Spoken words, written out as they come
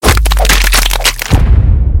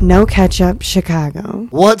No Ketchup Chicago.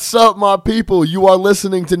 What's up, my people? You are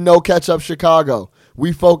listening to No Ketchup Chicago.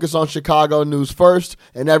 We focus on Chicago news first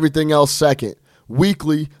and everything else second.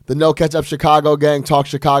 Weekly, the No Ketchup Chicago gang talks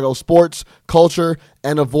Chicago sports, culture,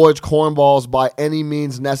 and avoids cornballs by any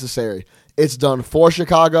means necessary. It's done for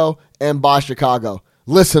Chicago and by Chicago.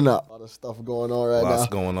 Listen up. A lot of stuff going on right now. Lots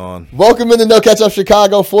going on. Welcome into No Ketchup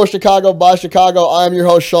Chicago, for Chicago, by Chicago. I'm your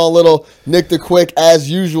host, Sean Little. Nick the Quick, as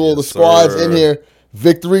usual. Yes, the squad's sir. in here.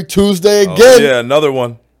 Victory Tuesday again. Oh, yeah, another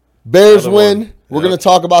one. Bears Another win. one. We're Yep. going to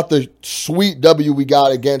talk about the sweet W we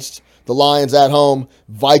got against the Lions at home.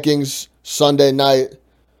 Vikings Sunday night.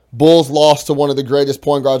 Bulls lost to one of the greatest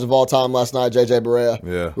point guards of all time last night, J.J. Barea.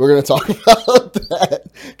 Yeah. We're going to talk about that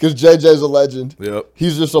because J.J.'s a legend. Yep.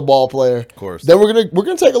 He's just a ball player. Of course. Then we're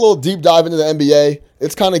gonna take a little deep dive into the NBA.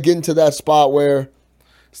 It's kind of getting to that spot where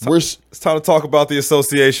It's time to talk about the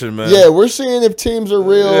association, man. we're seeing if teams are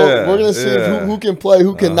real. Yeah, We're going to see yeah. who can play,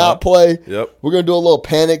 who cannot play. Yep. We're going to do a little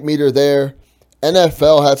panic meter there.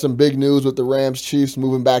 NFL had some big news with the Rams Chiefs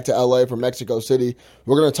moving back to LA from Mexico City.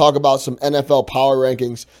 We're going to talk about some NFL power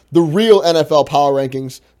rankings, the real NFL power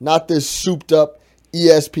rankings, not this souped up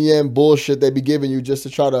ESPN bullshit they be giving you just to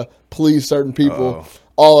try to please certain people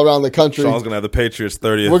all around the country. Sean's going to have the Patriots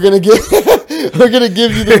 30th. We're going to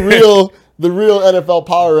give you the real NFL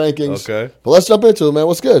power rankings. Okay. But let's jump into it, man.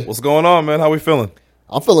 What's good? What's going on, man? How we feeling?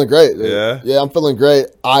 I'm feeling great. Dude. Yeah? Yeah, I'm feeling great.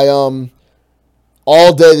 I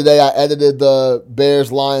all day today I edited the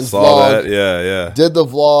Bears Lions Saw vlog. that. Yeah. Did the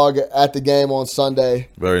vlog at the game on Sunday.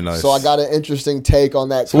 Very nice. So I got an interesting take on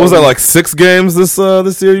that. So what was that, like 6 games this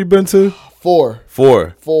year you've been to? 4.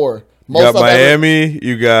 4. Most You got I've ever- Miami.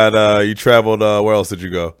 You got, you traveled, where else did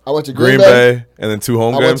you go? I went to Green Green Bay. And then 2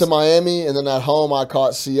 home I games? went to Miami, and then at home I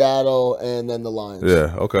caught Seattle and then the Lions.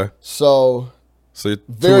 Yeah, okay. So So you're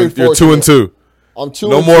Very 2 and 2. I'm 2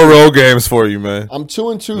 No and more 2. road games for you, man. I'm 2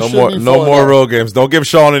 and 2. No should more, be no 4 more and 0. road games. Don't give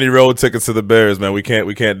Sean any road tickets to the Bears, man. We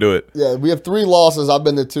can't do it. Yeah, we have 3 losses. I've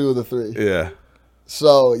been to 2 of the 3. Yeah.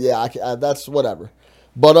 So yeah, that's whatever.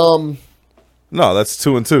 But No, that's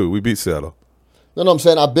 2 and 2. We beat Seattle. no, I'm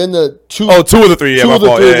saying I've been to 2. Oh, 2 of the 3. Yeah, 2 my of the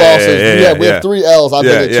fault. 3 Yeah, losses. yeah, we have 3 L's. I've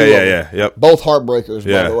been to 2 of them. Yeah. Yep. Both heartbreakers,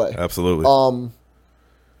 Yeah, by the way. absolutely.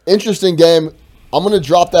 Interesting game. I'm gonna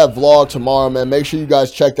drop that vlog tomorrow, man. Make sure you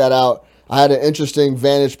guys check that out. I had an interesting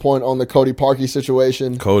vantage point on the Cody Parkey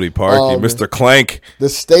situation. Cody Parkey, Mr. Clank. The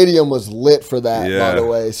stadium was lit for that, by Yeah. the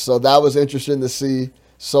way. So that was interesting to see.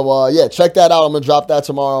 So yeah, check that out. I'm gonna drop that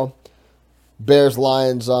tomorrow. Bears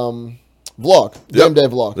Lions vlog, game Yep. day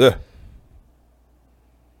vlog. Yeah.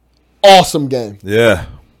 Awesome game. Yeah.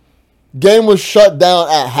 Game was shut down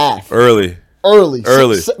at half. Early. Early.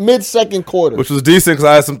 Early. Mid-second quarter. Which was decent because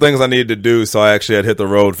I had some things I needed to do, so I actually had hit the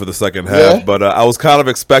road for the second half. Yeah? But I was kind of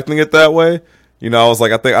expecting it that way. You know, I was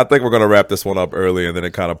like, I think we're going to wrap this one up early, and then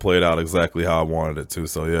it kind of played out exactly how I wanted it to.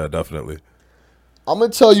 So, yeah, definitely. I'm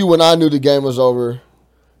going to tell you when I knew the game was over.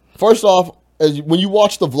 First off, when you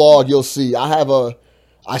watch the vlog, you'll see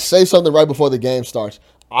I say something right before the game starts.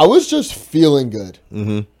 I was just feeling good.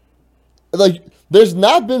 Mm-hmm. Like, there's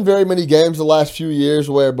not been very many games the last few years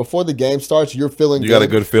where before the game starts, you're feeling good. You got a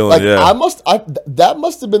good feeling, like, yeah. that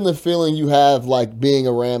must have been the feeling you have, like, being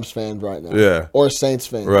a Rams fan right now. Yeah. Or a Saints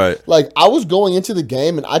fan. Right. Like, I was going into the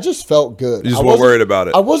game, and I just felt good. You just weren't worried about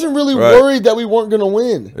it. I wasn't really Right. worried that we weren't going to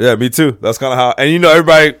win. Yeah, me too. That's kind of how. And you know,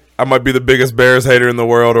 everybody, I might be the biggest Bears hater in the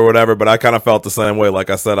world or whatever, but I kind of felt the same way. Like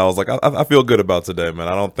I said, I was like, I feel good about today, man.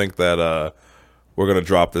 I don't think that we're going to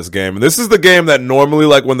drop this game. And this is the game that normally,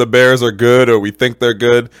 like when the Bears are good or we think they're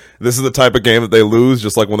good, this is the type of game that they lose,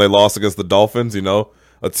 just like when they lost against the Dolphins, you know,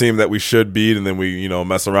 a team that we should beat and then we, you know,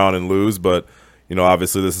 mess around and lose. But, you know,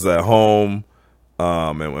 obviously this is at home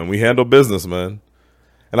and we handle business, man.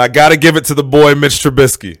 And I got to give it to the boy, Mitch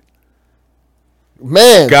Trubisky.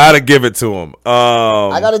 Man. Got to give it to him.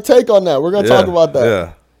 I got a take on that. We're going to talk about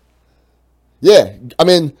that. Yeah. Yeah. I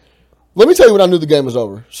mean, let me tell you when I knew the game was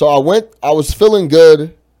over. So I was feeling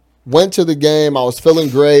good, went to the game, I was feeling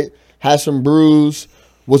great, had some brews,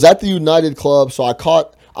 was at the United Club, so I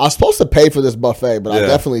was supposed to pay for this buffet, but I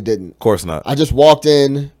definitely didn't. Of course not. I just walked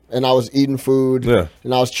in and I was eating food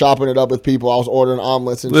and I was chopping it up with people. I was ordering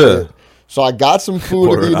omelets and shit. So I got some food at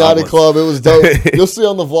the Ordering United omelets. Club. It was dope. You'll see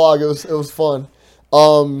on the vlog. It was fun.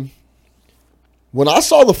 When I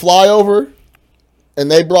saw the flyover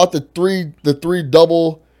and they brought the three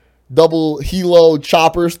double helo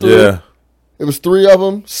choppers through. Yeah. It was 3 of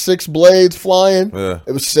them, 6 blades flying. Yeah.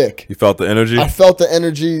 It was sick. You felt the energy? I felt the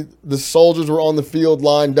energy. The soldiers were on the field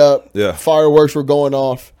lined up. Yeah. Fireworks were going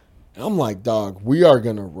off. And I'm like, dog, we are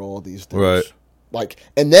going to roll these things. Right. Like,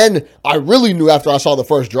 and then I really knew after I saw the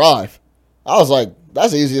first drive, I was like,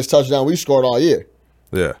 that's the easiest touchdown we scored all year.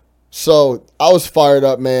 Yeah. So I was fired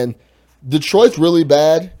up, man. Detroit's really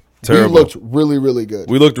bad. Terrible. We looked really, really good.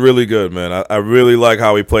 We looked really good, man. I really like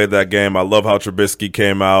how he played that game. I love how Trubisky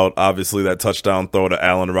came out. Obviously, that touchdown throw to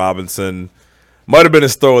Allen Robinson might have been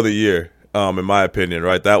his throw of the year, in my opinion,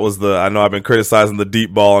 right? That was I know I've been criticizing the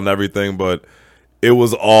deep ball and everything, but it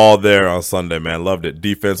was all there on Sunday, man. Loved it.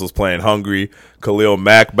 Defense was playing hungry. Khalil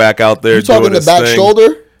Mack back out there You talking doing the his back thing.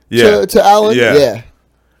 shoulder Yeah. to Allen? Yeah.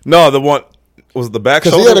 No, the one was it the back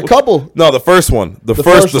shoulder. Because he had a couple. No, the first one. The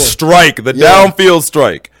first one. strike, the Yeah. downfield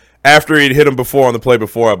strike after he'd hit him before on the play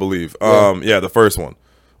before, I believe. Yeah. The first one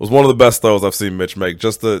was one of the best throws I've seen Mitch make.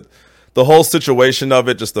 Just the whole situation of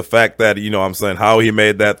it, just the fact that, you know what I'm saying, how he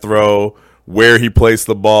made that throw, where he placed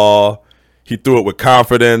the ball. He threw it with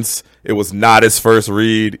confidence. It was not his first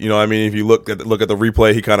read. You know what I mean? If you look at the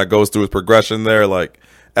replay, he kind of goes through his progression there. Like,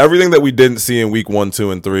 everything that we didn't see in week 1, 2,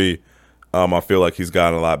 and 3, I feel like he's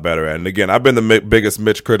gotten a lot better at. And again, I've been the biggest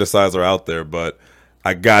Mitch criticizer out there, but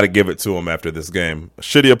I got to give it to him after this game. A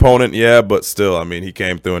shitty opponent, yeah, but still, I mean, he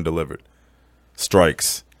came through and delivered.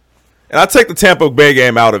 Strikes. And I take the Tampa Bay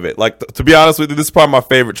game out of it. Like, to be honest with you, this is probably my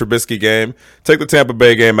favorite Trubisky game. Take the Tampa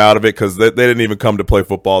Bay game out of it because they didn't even come to play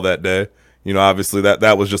football that day. You know, obviously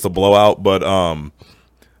that was just a blowout, but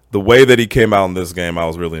the way that he came out in this game, I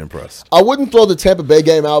was really impressed. I wouldn't throw the Tampa Bay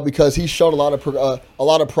game out because he showed a lot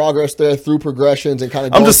of progress there through progressions and kind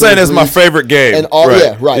of. I'm just saying it's my favorite game. And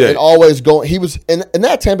and always going. He was in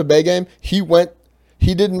that Tampa Bay game. He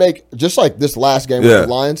didn't make, just like this last game with the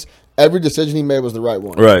Lions. Every decision he made was the right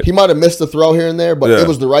one. Right. He might have missed the throw here and there, but it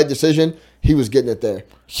was the right decision. He was getting it there.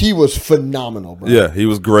 He was phenomenal, bro. Yeah, he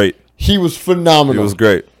was great. He was phenomenal. He was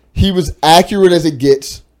great. He was accurate as it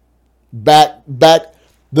gets. Back.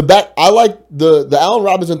 I like the Allen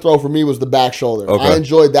Robinson throw for me was the back shoulder. Okay. I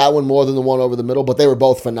enjoyed that one more than the one over the middle, but they were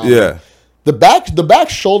both phenomenal. Yeah. The back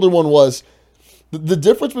shoulder one was the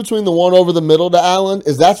difference between the one over the middle to Allen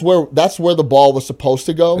is that's where the ball was supposed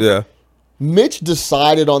to go. Yeah. Mitch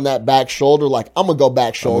decided on that back shoulder, like, I'm gonna go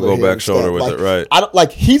back shoulder. I'm gonna go here back shoulder instead. with it, right? I don't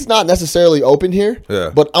like he's not necessarily open here,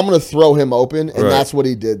 but I'm gonna throw him open, and that's what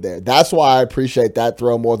he did there. That's why I appreciate that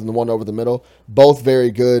throw more than the one over the middle. Both very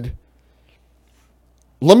good.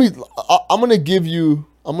 I'm gonna give you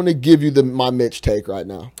my Mitch take right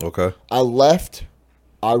now. Okay. I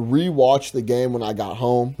rewatched the game when I got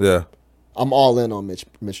home. Yeah. I'm all in on Mitch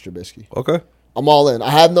Trubisky. Okay. I'm all in. I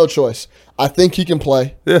have no choice. I think he can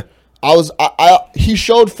play. Yeah. He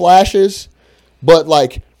showed flashes, but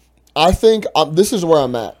like, I think this is where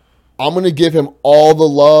I'm at. I'm going to give him all the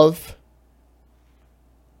love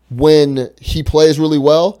when he plays really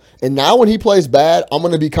well. And now when he plays bad, I'm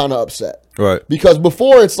going to be kind of upset. Right. Because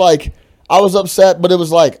before it's like, I was upset, but it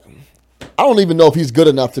was like, I don't even know if he's good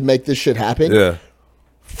enough to make this shit happen. Yeah.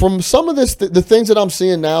 From some of this, the things that I'm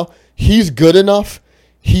seeing now, he's good enough.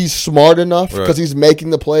 He's smart enough because he's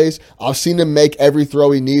making the plays. I've seen him make every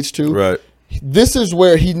throw he needs to. Right. This is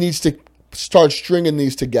where he needs to start stringing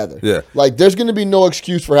these together. Yeah. Like, there's going to be no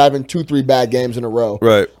excuse for having 2-3 bad games in a row.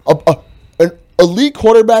 Right. An elite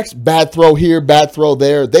quarterbacks, bad throw here, bad throw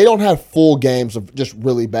there. They don't have full games of just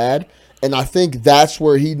really bad. And I think that's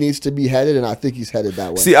where he needs to be headed, and I think he's headed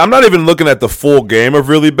that way. See, I'm not even looking at the full game of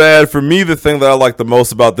really bad. For me, the thing that I like the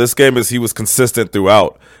most about this game is he was consistent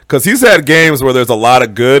throughout. Because he's had games where there's a lot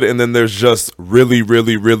of good, and then there's just really,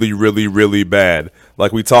 really, really, really, really bad.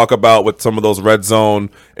 Like we talk about with some of those red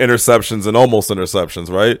zone interceptions and almost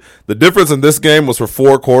interceptions, right? The difference in this game was for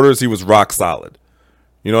 4 quarters, he was rock solid.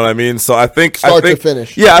 You know what I mean? So I think Start to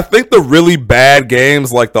finish. Yeah, I think the really bad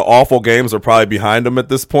games, like the awful games, are probably behind him at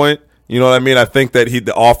this point. You know what I mean? I think that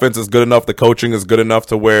the offense is good enough, the coaching is good enough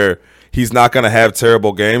to where he's not going to have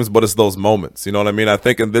terrible games, but it's those moments. You know what I mean? I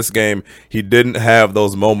think in this game, he didn't have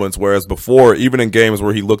those moments, whereas before, even in games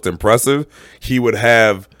where he looked impressive, he would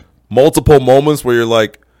have multiple moments where you're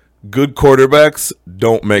like, good quarterbacks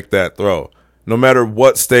don't make that throw. No matter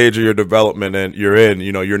what stage of your development and you're in,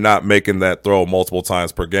 you know, you're not making that throw multiple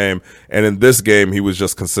times per game. And in this game, he was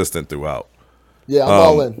just consistent throughout. Yeah, I'm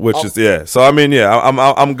all in. So I mean, yeah,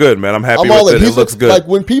 I'm good, man. I'm happy all with in. it. It looks good. Like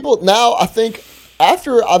when people now, I think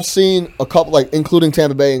after I've seen a couple, like including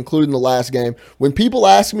Tampa Bay, including the last game, when people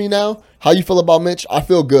ask me now how you feel about Mitch, I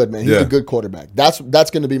feel good, man. He's a good quarterback. That's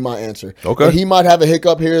going to be my answer. Okay. And he might have a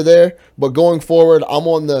hiccup here or there, but going forward, I'm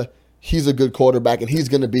on he's a good quarterback, and he's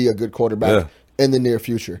going to be a good quarterback in the near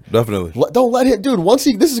future. Definitely. Don't let him, dude.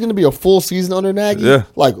 This is going to be a full season under Nagy. Yeah.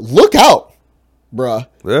 Like, look out, bruh.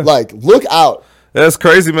 Yeah. Like, look out. That's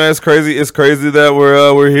crazy, man. It's crazy. It's crazy that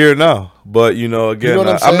we're here now. But you know, again, You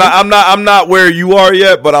know what I'm not where you are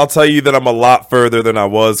yet. But I'll tell you that I'm a lot further than I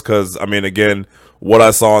was because I mean, again, what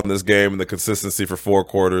I saw in this game and the consistency for 4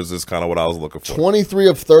 quarters is kind of what I was looking for. 23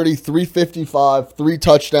 of 30, 355, 3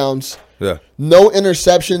 touchdowns. Yeah. No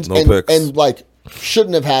interceptions. No picks. And, like,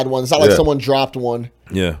 shouldn't have had one. It's not like someone dropped one.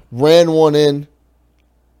 Yeah. Ran one in.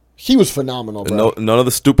 He was phenomenal, bro. And none of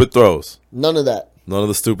the stupid throws. None of that. None of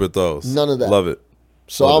the stupid throws. None of that. Love it.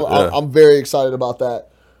 So I'm very excited about that.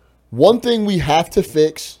 One thing we have to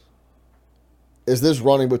fix is this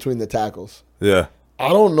running between the tackles. Yeah. I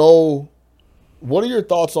don't know. What are your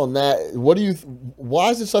thoughts on that? Why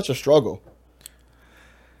is it such a struggle?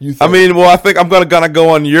 I mean, well, I think I'm gonna go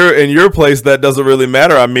on your place. That doesn't really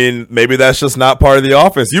matter. I mean, maybe that's just not part of the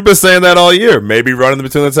offense. You've been saying that all year. Maybe running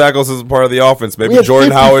between the tackles isn't part of the offense. Maybe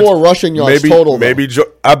Jordan Howard, rushing yards maybe total. Maybe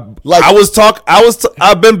I've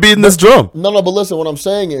been beating this drum. No, but listen. What I'm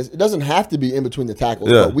saying is, it doesn't have to be in between the tackles.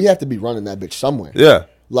 Yeah. But we have to be running that bitch somewhere. Yeah.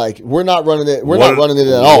 Like, we're not running it. We're not running it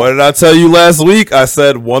at all. What did I tell you last week? I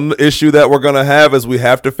said one issue that we're gonna have is we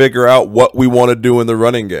have to figure out what we want to do in the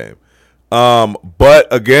running game. But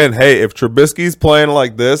again, hey, if Trubisky's playing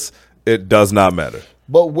like this, it does not matter.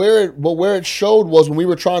 But where it showed was when we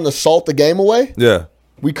were trying to salt the game away. Yeah,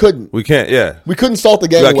 we couldn't. We can't. Yeah, we couldn't salt the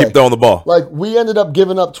game you away. gotta keep throwing the ball. Like, we ended up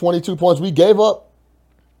giving up 22 points. We gave up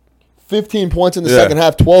 15 points in the second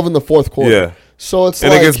half, 12 in the fourth quarter. Yeah. So it's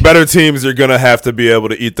and against better teams, you're gonna have to be able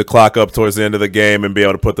to eat the clock up towards the end of the game and be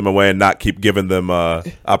able to put them away and not keep giving them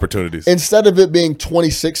opportunities. Instead of it being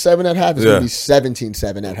 26-7 at half, it's gonna be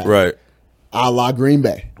 17-7 at half. Right. A la Green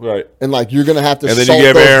Bay. Right. And, like, you're gonna have to and then salt you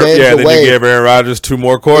gave those Aaron, games yeah, away. then you gave Aaron Rodgers 2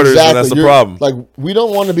 more quarters, and that's the problem. Like, we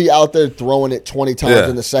don't want to be out there throwing it 20 times Yeah.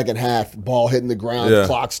 in the second half, ball hitting the ground, Yeah.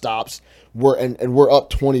 clock stops. We're up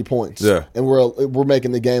 20 points. Yeah. And we're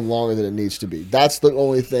making the game longer than it needs to be. That's the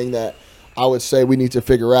only thing that I would say we need to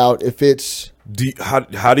figure out. If it's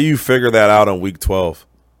how do you figure that out on week 12?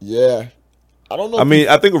 Yeah. I don't know. I mean,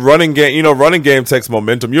 I think running game takes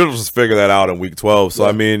momentum. You don't just figure that out in week 12. So,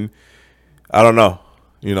 I mean, I don't know.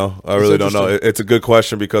 I really don't know. It's a good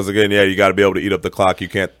question because, again, you got to be able to eat up the clock. You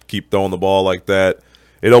can't keep throwing the ball like that.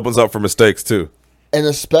 It opens up for mistakes, too. And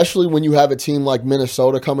especially when you have a team like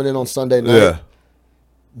Minnesota coming in on Sunday night,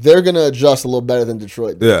 they're going to adjust a little better than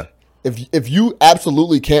Detroit did. Yeah. If you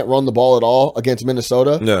absolutely can't run the ball at all against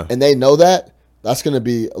Minnesota, and they know that, that's going to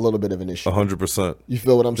be a little bit of an issue. 100%. You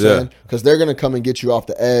feel what I'm saying? Because they're going to come and get you off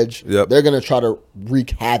the edge. Yep. They're going to try to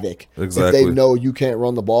wreak havoc if they know you can't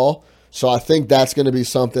run the ball. So I think that's going to be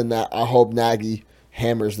something that I hope Nagy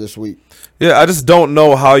hammers this week. Yeah, I just don't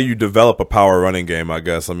know how you develop a power running game, I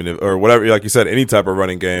guess. I mean, or whatever, like you said, any type of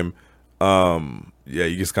running game.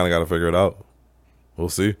 You just kind of got to figure it out. We'll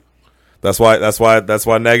see. That's why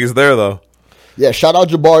Nagy's there, though. Yeah, shout out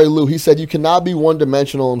Jabari Lou. He said you cannot be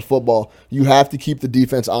one-dimensional in football. You have to keep the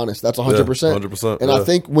defense honest. That's 100%. 100%. And I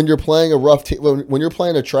think when you're playing a rough team, when you're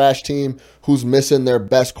playing a trash team who's missing their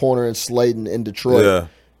best corner in Slayton in Detroit,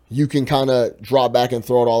 you can kind of drop back and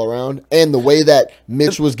throw it all around. And the way that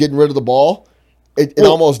Mitch was getting rid of the ball, it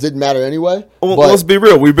almost didn't matter anyway. Well, let's be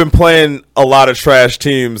real. We've been playing a lot of trash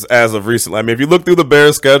teams as of recently. I mean, if you look through the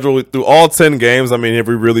Bears' schedule, through all 10 games, I mean, have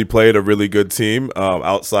we really played a really good team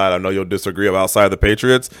outside? I know you'll disagree, of outside the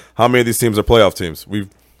Patriots. How many of these teams are playoff teams?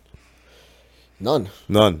 None.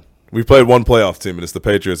 We've played one playoff team, and it's the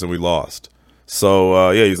Patriots, and we lost.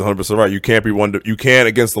 So, he's 100% right. You can't be you can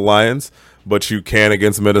against the Lions, but you can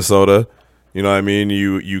against Minnesota. You know what I mean?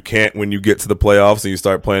 You can't when you get to the playoffs and you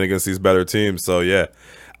start playing against these better teams. So,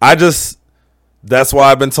 that's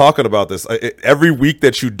why I've been talking about this. Every week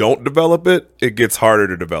that you don't develop it, it gets harder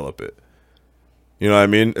to develop it. You know what I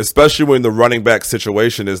mean? Especially when the running back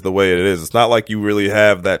situation is the way it is. It's not like you really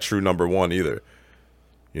have that true number one either.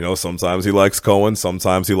 Sometimes he likes Cohen.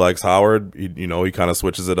 Sometimes he likes Howard. He kind of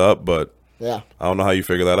switches it up. But I don't know how you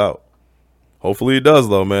figure that out. Hopefully he does,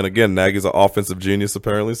 though, man. Again, Nagy's an offensive genius,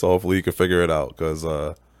 apparently, so hopefully he can figure it out.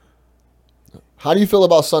 How do you feel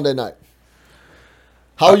about Sunday night?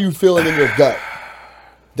 How are you feeling in your gut?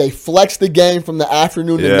 They flexed the game from the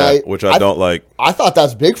afternoon to night, which I don't like. I thought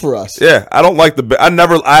that's big for us. Yeah, I don't like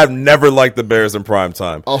I've never liked the Bears in prime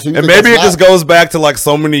time. Oh, so and maybe it just goes back to like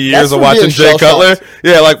so many years of watching Jay Cutler.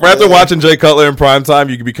 Yeah, like after watching Jay Cutler in prime time,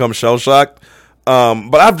 you can become shell shocked.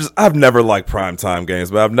 But I've never liked primetime games,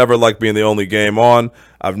 but I've never liked being the only game on.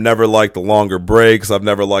 I've never liked the longer breaks. I've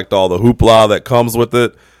never liked all the hoopla that comes with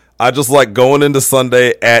it. I just like going into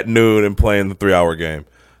Sunday at noon and playing the 3-hour game.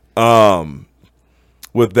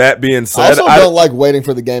 With that being said, I don't like waiting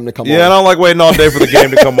for the game to come on. Yeah, I don't like waiting all day for the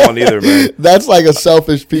game to come on either, man. That's like a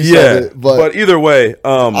selfish piece of it. But either way,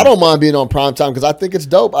 I don't mind being on primetime because I think it's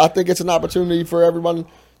dope. I think it's an opportunity for everyone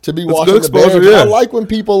to be watching good the exposure, Bears. yeah. I like when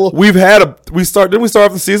people... didn't we start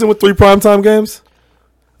off the season with 3 primetime games?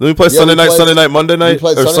 Then we play Sunday night, Monday night,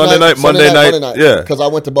 or Sunday night, Monday night. Yeah, because I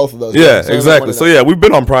went to both of those. Yeah, exactly. So yeah, we've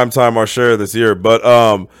been on prime time our share this year.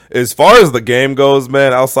 But as far as the game goes,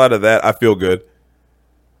 man, outside of that, I feel good.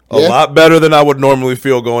 A lot better than I would normally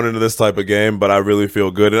feel going into this type of game, but I really feel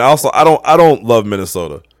good. And also, I don't love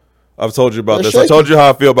Minnesota. I've told you about this. I told you how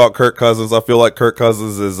I feel about Kirk Cousins. I feel like Kirk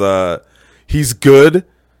Cousins is he's good,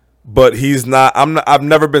 but he's not. I've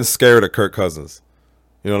never been scared of Kirk Cousins.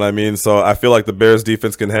 You know what I mean? So I feel like the Bears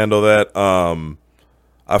defense can handle that.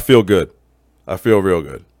 I feel good. I feel real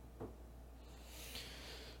good.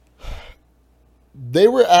 They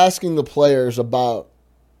were asking the players about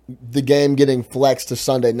the game getting flexed to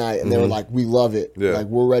Sunday night, and they were like, "We love it. Yeah. Like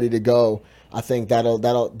we're ready to go." I think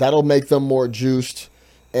that'll make them more juiced,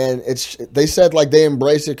 and they said like they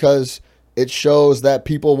embrace it because it shows that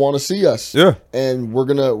people want to see us. Yeah, and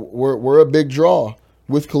we're a big draw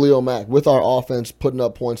with Khalil Mack, with our offense putting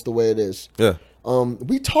up points the way it is. Yeah.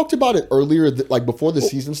 We talked about it earlier, like before the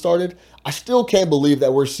season started. I still can't believe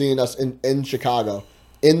that we're seeing us in Chicago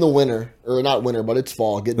in the winter, or not winter, but it's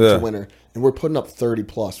fall, getting to winter, and we're putting up 30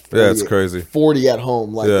 plus. 40, it's crazy. 40 at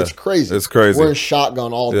home, like it's crazy. It's crazy. We're in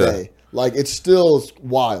shotgun all day, like it's still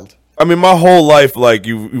wild. I mean, my whole life, like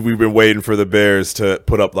we've been waiting for the Bears to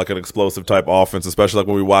put up like an explosive type offense, especially like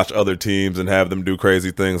when we watch other teams and have them do crazy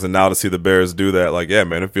things. And now to see the Bears do that, like, yeah,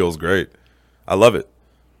 man, it feels great. I love it.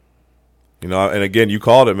 You know, and again, you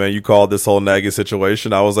called it, man. You called this whole Nagy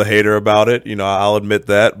situation. I was a hater about it. You know, I'll admit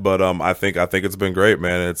that, but I think it's been great,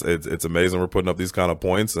 man. It's amazing we're putting up these kind of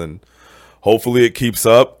points, and hopefully it keeps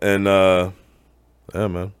up. And yeah,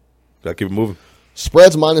 man, gotta keep it moving.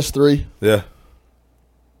 Spread's -3. Yeah.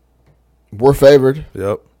 We're favored.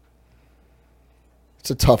 Yep.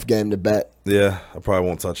 It's a tough game to bet. Yeah, I probably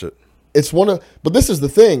won't touch it. But this is the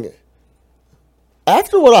thing.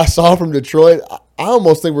 After what I saw from Detroit, I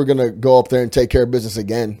almost think we're going to go up there and take care of business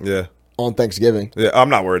again. Yeah. On Thanksgiving. Yeah, I'm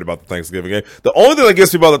not worried about the Thanksgiving game. The only thing that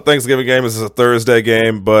gets me about the Thanksgiving game is it's a Thursday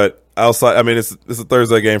game, but outside, I mean, it's a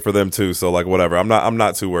Thursday game for them too, so like whatever. I'm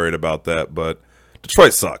not too worried about that, but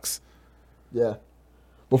Detroit sucks. Yeah.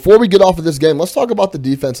 Before we get off of this game, let's talk about the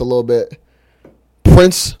defense a little bit.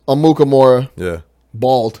 Prince Amukamara,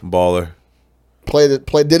 Baller.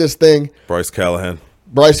 Did his thing. Bryce Callahan,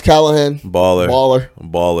 Baller.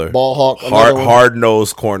 Ball hawk.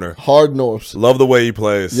 Hard-nosed corner. Hard nose. Love the way he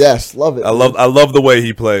plays. Yes, love it. I love the way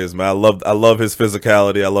he plays, man. I love his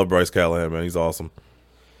physicality. I love Bryce Callahan, man. He's awesome.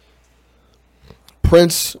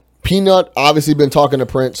 Prince, Peanut, obviously been talking to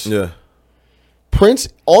Prince. Yeah. Prince,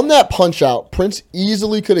 on that punch out, Prince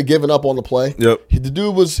easily could have given up on the play. Yep.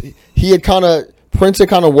 Prince had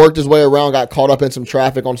kind of worked his way around, got caught up in some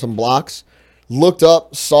traffic on some blocks, looked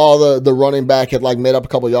up, saw the running back had like made up a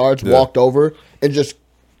couple yards, walked over, and just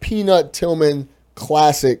Peanut Tillman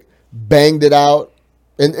classic, banged it out.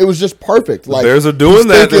 And it was just perfect. Like, the Bears are doing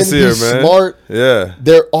that this year, he's man. Smart. Yeah.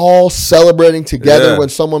 They're all celebrating together when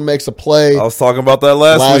someone makes a play. I was talking about that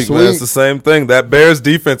last week, man. It's the same thing. That Bears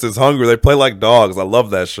defense is hungry. They play like dogs. I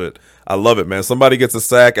love that shit. I love it, man. Somebody gets a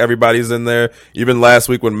sack, everybody's in there. Even last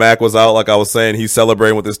week when Mac was out, like I was saying, he's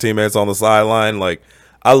celebrating with his teammates on the sideline. Like,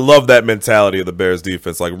 I love that mentality of the Bears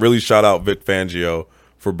defense. Like, really shout out Vic Fangio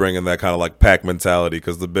for bringing that kind of like pack mentality,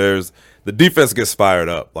 because the Bears, the defense gets fired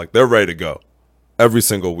up. Like, they're ready to go every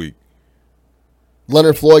single week.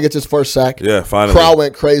 Leonard Floyd gets his first sack. Yeah, finally. Crowd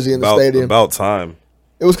went crazy in the stadium. About time.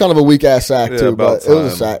 It was kind of a weak-ass sack, too, but it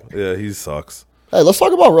was a sack. Yeah, he sucks. Hey, let's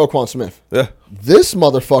talk about Roquan Smith. Yeah. This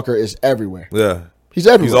motherfucker is everywhere. Yeah. He's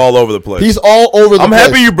everywhere. He's all over the place. He's all over the place.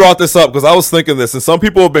 I'm happy you brought this up, because I was thinking this, and some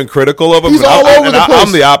people have been critical of him. He's all over the place.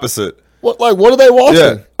 I'm the opposite. What are they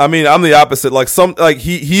watching? Yeah, I mean, I'm the opposite. Like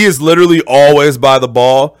he is literally always by the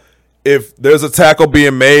ball. If there's a tackle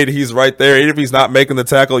being made, he's right there. Even if he's not making the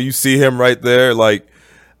tackle, you see him right there. Like,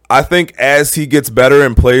 I think as he gets better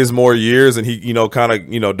and plays more years, and he, kind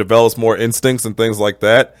of, develops more instincts and things like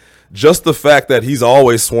that, just the fact that he's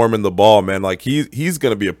always swarming the ball, man, like he's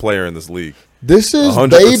going to be a player in this league. This is 100%.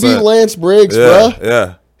 Baby Lance Briggs, bro.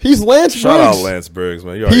 Yeah. He's Lance Briggs. Shout out Lance Briggs,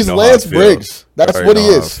 man. He's Lance Briggs. That's what he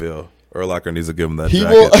is. Urlacher needs to give him that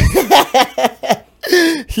jacket.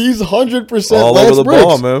 He's 100% all Lance over the Briggs.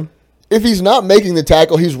 ball, man. If he's not making the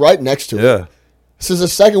tackle, he's right next to it. Yeah. This is the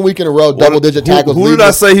second week in a row, double-digit tackles. Who did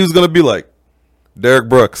I say he was going to be like? Derek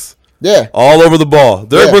Brooks. Yeah. All over the ball.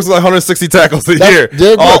 Derek Brooks is like 160 tackles a year.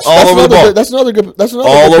 Derek Brooks. All over the ball. That's another good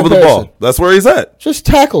all over the ball. That's where he's at. Just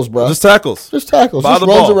tackles, bro. Just tackles. Just tackles. By Just the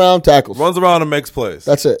runs ball. around, tackles. Runs around and makes plays.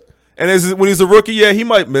 That's it. And when he's a rookie, yeah, he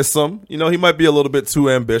might miss some. He might be a little bit too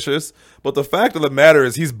ambitious. But the fact of the matter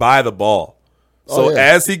is he's by the ball. So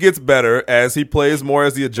as he gets better, as he plays more,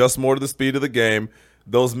 as he adjusts more to the speed of the game,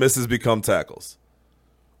 those misses become tackles.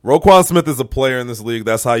 Roquan Smith is a player in this league.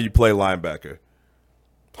 That's how you play linebacker.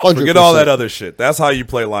 100%. Forget all that other shit. That's how you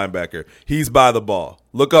play linebacker. He's by the ball.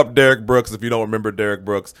 Look up Derek Brooks if you don't remember Derek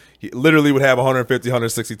Brooks. He literally would have 150,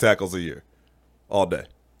 160 tackles a year. All day.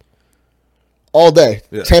 All day.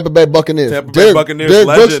 Yeah. Tampa Bay Buccaneers. Tampa Bay Buccaneers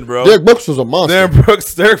legend, Brooks, bro. Derek Brooks was a monster.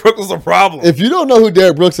 Derek Brooks was a problem. If you don't know who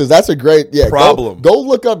Derek Brooks is, that's a great problem. Go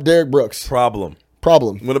look up Derek Brooks. Problem.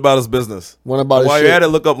 What about his business? What about his While shit? you're at it,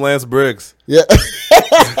 look up Lance Briggs. Yeah.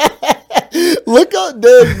 Look up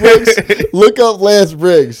Derek Brooks. Look up Lance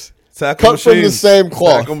Briggs. Tackle Cut from the same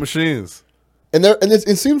cloth. Tackle machines. And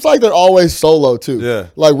it seems like they're always solo too. Yeah.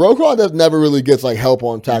 Like Roquan never really gets like help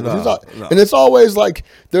on tackles. No. And it's always like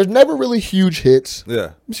there's never really huge hits.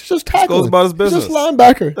 Yeah. He's just tackling. Goes about his business. He's just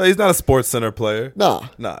linebacker. No, he's not a Sports Center player. Nah.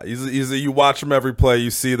 He's you watch him every play. You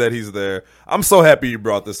see that he's there. I'm so happy you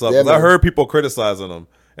brought this up. Yeah, 'Cause I man. heard people criticizing him,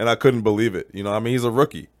 and I couldn't believe it. You know, I mean, he's a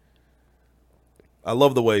rookie. I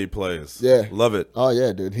love the way he plays. Yeah. Love it. Oh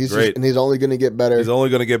yeah, dude. He's Great. and he's only going to get better. He's only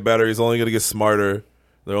going to get better. He's only going to get smarter.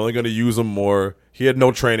 They're only going to use him more. He had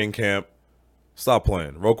no training camp. Stop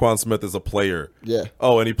playing. Roquan Smith is a player. Yeah.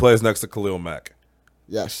 Oh, and he plays next to Khalil Mack.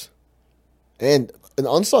 Yes. And an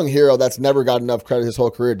unsung hero that's never got enough credit his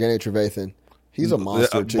whole career, Danny Trevathan. He's a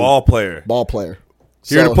monster too. Ball player. Ball player.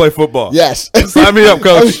 Here to play football. Yes. Sign me up,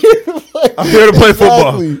 coach. I'm here to play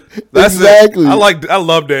football. That's exactly. it. I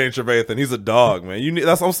love Danny Trevathan. He's a dog, man.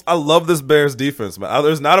 I love this Bears defense, man.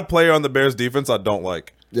 There's not a player on the Bears defense I don't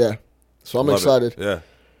like. Yeah. So I'm Love excited. it. Yeah.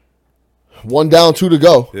 1 down, 2 to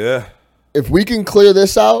go. Yeah. If we can clear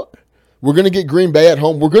this out, we're going to get Green Bay at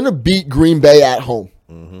home. We're going to beat Green Bay at home.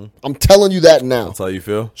 Mm-hmm. I'm telling you that now. That's how you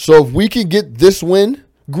feel? So if we can get this win,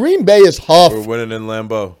 Green Bay is huff. We're winning in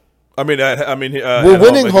Lambeau. We're We're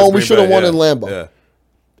winning home. We should have won in Lambeau. Yeah.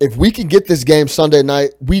 If we can get this game Sunday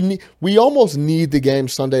night, we almost need the game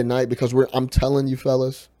Sunday night because I'm telling you,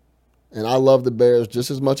 fellas, and I love the Bears just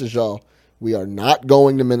as much as y'all. We are not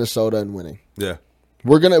going to Minnesota and winning. Yeah.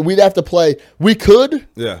 We'd have to play. We could.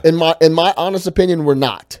 Yeah. In my honest opinion, we're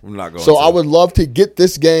not. I'm not going So to. I would love to get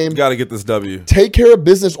this game. Got to get this W. Take care of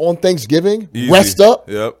business on Thanksgiving. Easy. Rest up.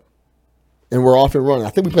 Yep. And we're off and running. I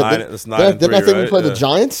think we played. It's 9-3, didn't I think we right? played Yeah. the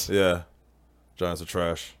Giants? Yeah. Giants are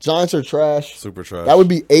trash. Giants are trash. Super trash. That would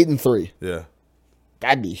be 8-3. Yeah.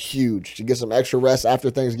 That'd be huge to get some extra rest after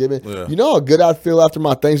Thanksgiving. Yeah. You know how good I'd feel after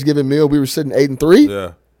my Thanksgiving meal? We were sitting 8-3.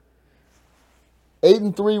 Yeah.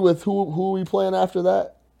 8-3 with who are we playing after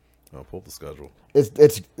that? I'll pull up the schedule.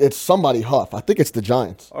 It's somebody huff. I think it's the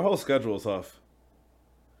Giants. Our whole schedule is tough.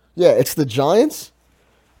 Yeah, it's the Giants.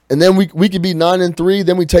 And then we could be 9-3.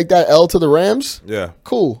 Then we take that L to the Rams. Yeah.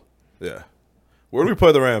 Cool. Yeah. Where do we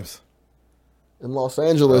play the Rams? In Los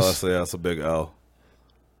Angeles. That's a big L.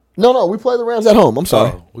 No, we play the Rams at home. I'm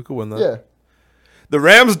sorry. Oh, we could win that. Yeah. The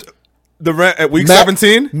Rams at week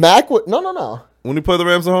 17? No. When we play the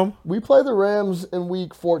Rams at home? We play the Rams in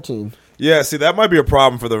week 14. Yeah, see, that might be a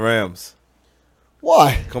problem for the Rams.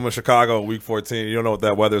 Why? Coming to Chicago week 14, you don't know what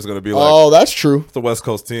that weather is going to be like. Oh, that's true. It's a West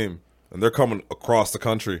Coast team, and they're coming across the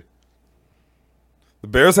country. The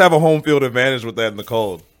Bears have a home field advantage with that in the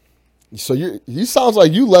cold. So you sounds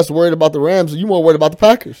like you less worried about the Rams and you more worried about the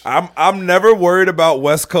Packers. I'm never worried about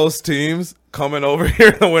West Coast teams coming over here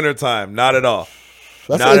in the wintertime. Not at all.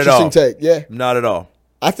 That's Not an at all. interesting take. Yeah. Not at all.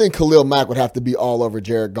 I think Khalil Mack would have to be all over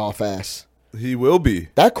Jared Goff ass. He will be.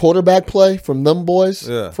 That quarterback play from them boys,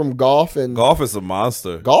 Yeah. from Goff and Goff is a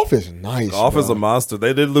monster. Goff is nice. Goff is bro. a monster.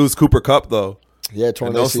 They did lose Cooper Kupp, though. Yeah, torn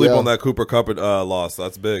And don't ACL. sleep on that Cooper Kupp loss.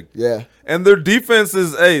 That's big. Yeah. And their defense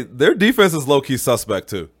is low-key suspect,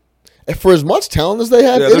 too. And for as much talent as they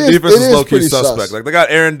have, Yeah, it their is, defense it is is low-key pretty suspect. sus. Like, they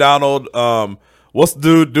got Aaron Donald. What's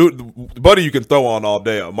the dude? Buddy you can throw on all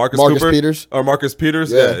day. Marcus Cooper? Peters. Or Marcus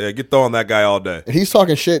Peters? Yeah. Yeah, get throwing that guy all day. And he's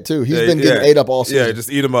talking shit, too. He's been getting ate up all season. Yeah,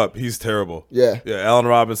 just eat him up. He's terrible. Yeah. Yeah, Allen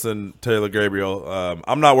Robinson, Taylor Gabriel.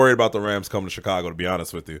 I'm not worried about the Rams coming to Chicago, to be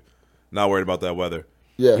honest with you. Not worried about that weather.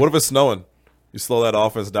 Yeah. What if it's snowing? You slow that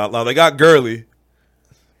offense down. Now, they got Gurley.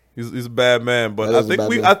 He's a bad man, but That I is a think bad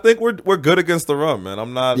man. I think we're good against the run, man.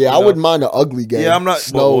 I'm not. Yeah, I wouldn't mind an ugly game. Yeah, I'm not.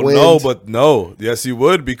 Snow, well, wind. no, but no. Yes, you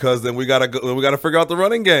would, because then we gotta figure out the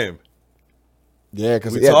running game. Yeah,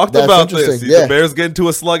 because We talked about this. Yeah. The Bears getting to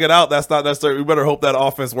a slug it out. That's not necessary. We better hope that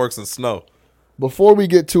offense works in snow. Before we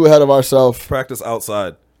get too ahead of ourselves, Practice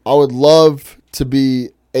outside. I would love to be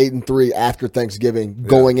 8-3 after Thanksgiving,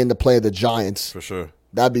 going into play the Giants. For sure.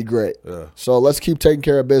 That'd be great. Yeah. So let's keep taking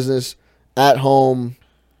care of business at home.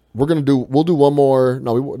 We'll do one more.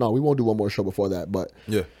 We won't do one more show before that, but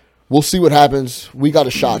Yeah. we'll see what happens. We got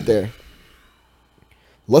a shot there.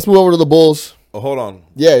 Let's move over to the Bulls. Oh, hold on.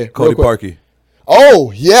 Yeah, Cody real quick. Parkey.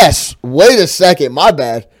 Oh yes. Wait a second. My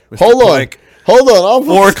bad. Hold on. Blank. Hold on.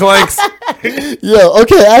 4 clanks.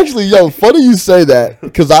 Okay, actually, funny you say that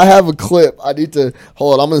because I have a clip. I need to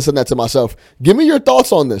hold on. I'm gonna send that to myself. Give me your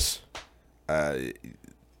thoughts on this.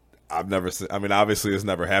 I've never seen. I mean, obviously, it's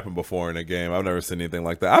never happened before in a game. I've never seen anything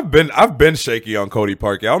like that. I've been shaky on Cody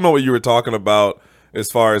Parkey. I don't know what you were talking about as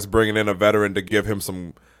far as bringing in a veteran to give him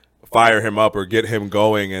some, fire him up or get him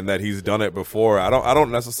going, and that he's done it before. I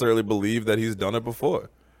don't necessarily believe that he's done it before.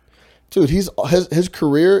 Dude, his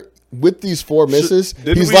career with these 4 misses,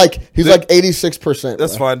 he's like 86%.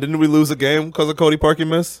 That's fine. Didn't we lose a game because of Cody Parkey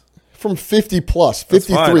miss? From 50 plus,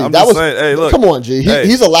 53. I'm just saying, hey, look. Come on, G.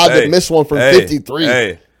 He's allowed to miss one from 53.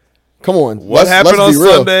 Hey. Come on. What happened on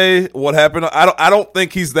Sunday? What happened? I don't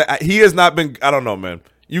think he's that. He has not been. I don't know, man.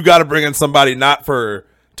 You got to bring in somebody not to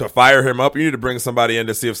fire him up. You need to bring somebody in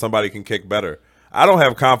to see if somebody can kick better. I don't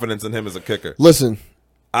have confidence in him as a kicker. Listen.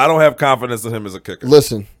 I don't have confidence in him as a kicker.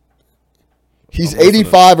 Listen. He's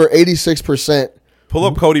 85 or 86%. Pull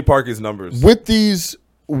up Cody Parkey's numbers.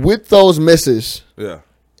 With those misses. Yeah.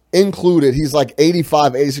 Included, he's like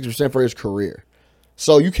 85, 86% for his career.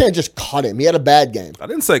 So you can't just cut him. He had a bad game. I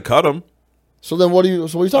didn't say cut him. So then what are you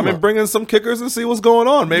talking about? Bring in some kickers and see what's going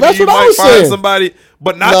on. Maybe That's you what I might was find saying. somebody,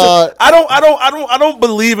 but not. I don't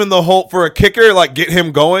believe in the hope for a kicker. Like, get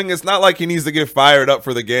him going. It's not like he needs to get fired up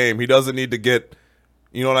for the game. He doesn't need to get.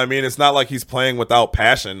 You know what I mean? It's not like he's playing without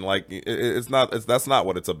passion. Like, it's not. That's not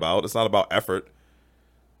what it's about. It's not about effort.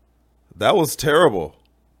 That was terrible.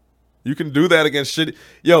 You can do that against shitty.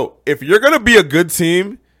 If you're gonna be a good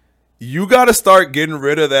team, you got to start getting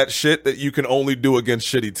rid of that shit that you can only do against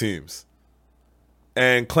shitty teams.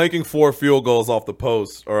 And clanking 4 field goals off the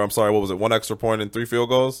post, or I'm sorry, what was it? 1 extra point and 3 field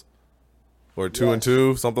goals, or 2 and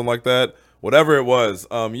 2, something like that. Whatever it was,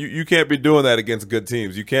 you can't be doing that against good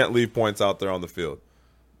teams. You can't leave points out there on the field.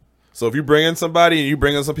 So if you bring in somebody and you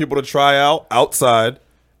bring in some people to try out outside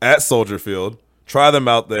at Soldier Field, try them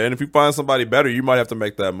out there, and if you find somebody better, you might have to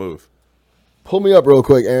make that move. Pull me up real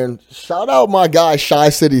quick, Aaron. Shout out my guy, Shy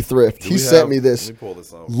City Thrift. He sent me this. Let me pull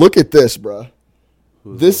this out. Look at this, bro.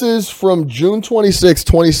 This is from June 26,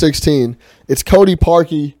 2016. It's Cody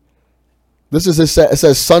Parkey. This is his set. It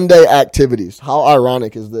says Sunday activities. How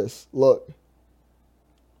ironic is this? Look.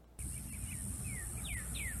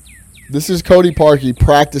 This is Cody Parkey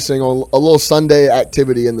practicing on a little Sunday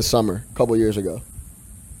activity in the summer a couple years ago.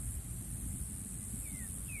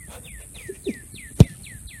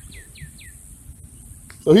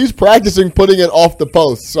 So he's practicing putting it off the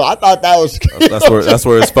post. So I thought that was that's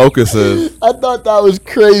where his focus is. I thought that was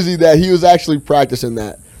crazy that he was actually practicing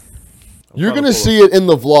that. You're going to see it in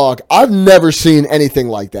the vlog. I've never seen anything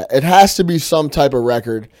like that. It has to be some type of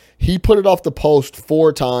record. He put it off the post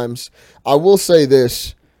 4 times. I will say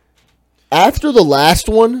this. After the last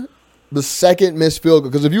one, the second missed field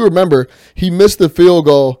goal, because if you remember, he missed the field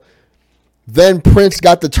goal. Then Prince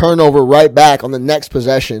got the turnover right back on the next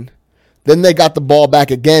possession. Then they got the ball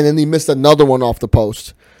back again, and he missed another one off the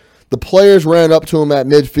post. The players ran up to him at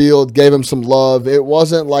midfield, gave him some love. It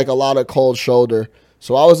wasn't like a lot of cold shoulder.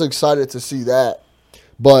 So I was excited to see that.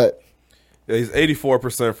 But yeah, he's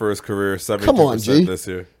 84% for his career, 72% this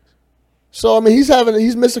year. So I mean,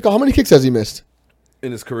 he's missed how many kicks has he missed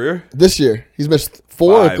in his career this year? He's missed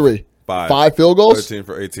 4 or 3. 5 field goals. 13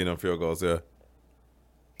 for 18 on field goals. Yeah,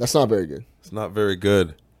 that's not very good. It's not very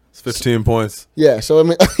good. It's 15 points. Yeah, so I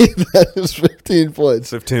mean that is 15 points.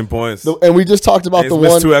 15 points. And we just talked about the one.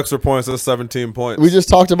 Missed 2 extra points. That's 17 points. We just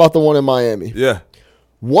talked about the one in Miami. Yeah.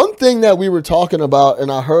 One thing that we were talking about,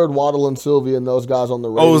 and I heard Waddle and Sylvia and those guys on the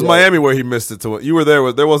radio. Oh, it was Miami where he missed it to it. You were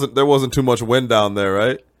there. There wasn't too much wind down there,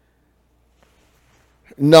 right?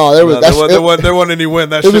 No, there wasn't any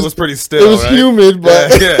wind. That shit was pretty still. It was humid,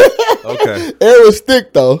 but yeah. Okay. Air was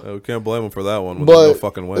thick though. We can't blame him for that one. But no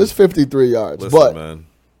fucking wind. It's 53 yards. Listen, man.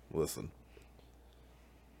 Listen.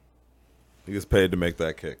 He gets paid to make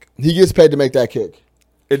that kick. He gets paid to make that kick.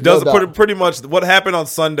 It does pretty much what happened on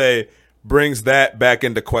Sunday brings that back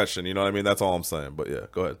into question. You know what I mean? That's all I'm saying. But yeah,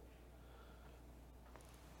 go ahead.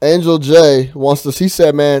 Angel J wants to. He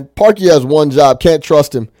said, "Man, Parkey has one job. Can't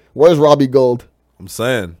trust him. Where's Robbie Gould?" I'm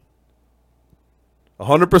saying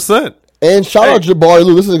 100%. And shout out Jabari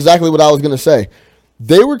Lou. This is exactly what I was going to say.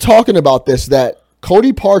 They were talking about this, that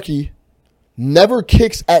Cody Parkey never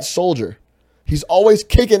kicks at Soldier. He's always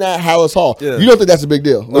kicking at Hallis Hall. Yeah. You don't think that's a big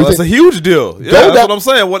deal? No, that's a huge deal. Yeah, that's what I'm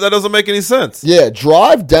saying. That doesn't make any sense. Yeah,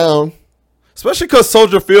 drive down. Especially because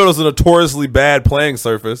Soldier Field is a notoriously bad playing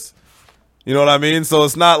surface. You know what I mean? So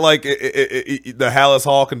it's not like the Hallis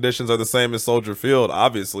Hall conditions are the same as Soldier Field,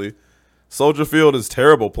 obviously. Soldier Field is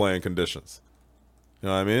terrible playing conditions. You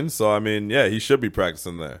know what I mean? So, I mean, yeah, he should be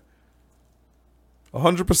practicing there.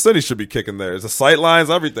 100% he should be kicking there. It's the sight lines,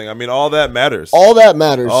 everything. I mean, all that matters. All that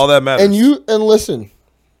matters. All that matters. And listen,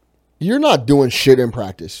 you're not doing shit in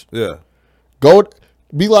practice. Yeah. Go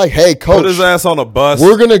be like, hey, coach. Put his ass on a bus.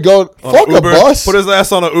 We're going to go. Fuck a bus. Put his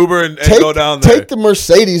ass on an Uber and go down there. Take the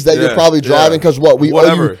Mercedes that you're probably driving because we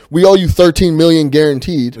owe you $13 million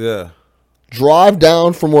guaranteed. Yeah. Drive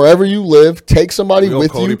down from wherever you live. Take somebody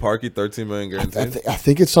with Cody you. Parkey, $13 million guaranteed. I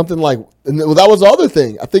think it's something like. Well, that was the other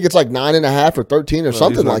thing. I think it's like 9.5 or 13 or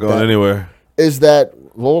something like that. He's not going anywhere. Is that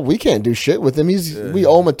we can't do shit with him. We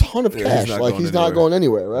owe him a ton of cash. He's not going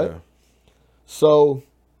anywhere, right? Yeah. So,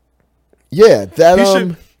 yeah,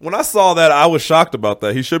 that when I saw that, I was shocked about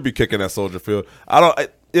that. He should be kicking at Soldier Field.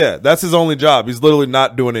 That's his only job. He's literally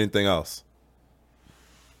not doing anything else.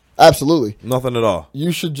 Absolutely. Nothing at all.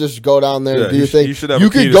 You should just go down there and do your thing. You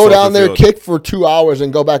could go down there, kick for 2 hours,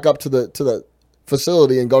 and go back up to the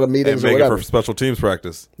facility and go to meetings and or make whatever. it for special teams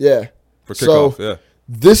practice. Yeah. For kickoff, yeah.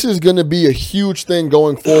 This is going to be a huge thing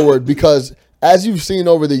going forward because as you've seen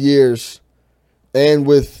over the years and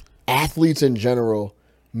with athletes in general,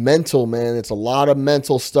 mental, man, it's a lot of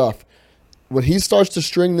mental stuff. When he starts to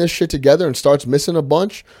string this shit together and starts missing a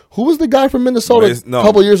bunch, who was the guy from Minnesota a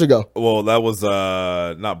couple years ago? Well, that was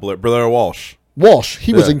not Blair Walsh.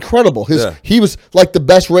 He was incredible. He was like the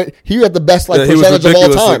best. He had the best percentage of all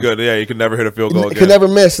time. Good. Yeah, he could never hit a field goal. He could never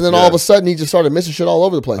miss, and then all of a sudden he just started missing shit all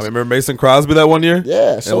over the place. I remember Mason Crosby that one year.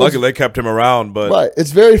 Yeah, and luckily they kept him around. But right,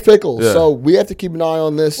 it's very fickle. Yeah. So we have to keep an eye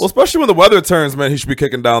on this. Well, especially when the weather turns, man, he should be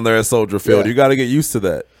kicking down there at Soldier Field. Yeah. You got to get used to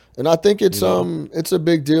that. And I think it's a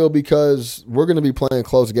big deal because we're going to be playing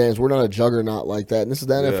close games. We're not a juggernaut like that. And this is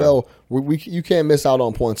the NFL. Yeah. You can't miss out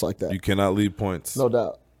on points like that. You cannot leave points. No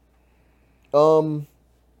doubt.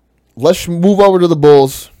 Let's move over to the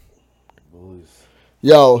Bulls.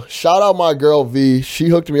 Yo, shout out my girl V. She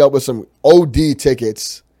hooked me up with some OD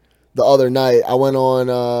tickets the other night. I went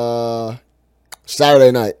on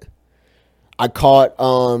Saturday night. I caught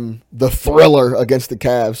the Thriller against the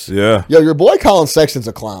Cavs. Yeah. Yo, your boy Colin Sexton's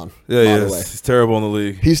a clown. Yeah, he is. He's terrible in the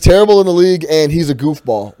league. He's terrible in the league, and he's a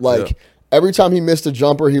goofball. Every time he missed a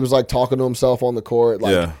jumper, he was like talking to himself on the court.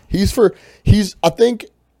 I think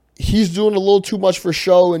he's doing a little too much for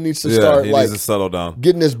show and needs to start needs to settle down.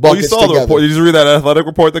 Getting his buckets together. The report. Did you read that athletic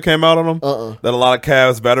report that came out on him? That a lot of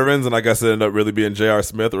Cavs veterans, and I guess it ended up really being J.R.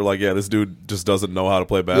 Smith, were like, yeah, this dude just doesn't know how to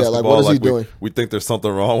play basketball. Yeah, what is he doing? We think there's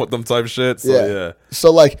something wrong with them type shit. So, yeah.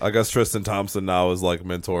 So, I guess Tristan Thompson now is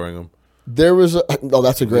mentoring him. There was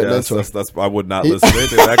that's a great mentor. That's I would not listen to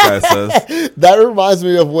anything that guy says. That reminds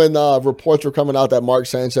me of when reports were coming out that Mark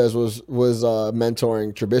Sanchez was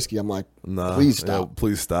mentoring Trubisky. I'm like, please stop. Yeah,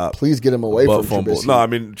 please stop. Please get him away from Trubisky. No, I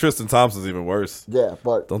mean Tristan Thompson's even worse. Yeah,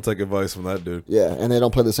 but don't take advice from that dude. Yeah, and they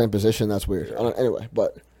don't play the same position. That's weird. Yeah. Anyway,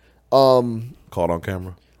 but caught on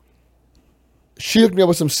camera. She hooked me up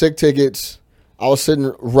with some sick tickets. I was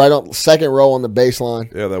sitting right on second row on the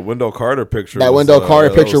baseline. Yeah, that Wendell Carter picture. That Wendell Carter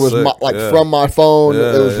picture was from my phone.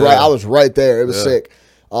 Yeah, it was right. I was right there. It was sick.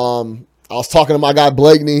 I was talking to my guy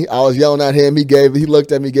Blakeney. I was yelling at him. He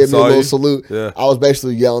looked at me, gave me a little salute. Yeah. I was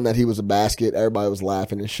basically yelling that he was a basket. Everybody was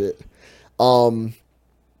laughing and shit. But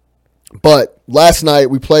last night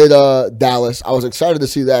we played Dallas. I was excited to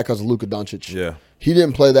see that because of Luka Doncic. Yeah, he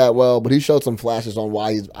didn't play that well, but he showed some flashes on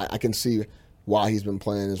why I can see why he's been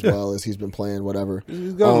playing as well as he's been playing, whatever.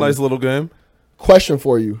 He's got a nice little game. Question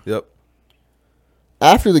for you. Yep.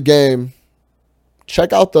 After the game,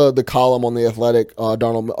 check out the column on The Athletic,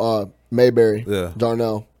 Darnell Mayberry. Yeah.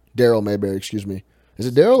 Darrell Mayberry, excuse me. Is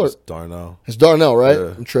it Darrell or? It's Darnell. It's Darnell, right?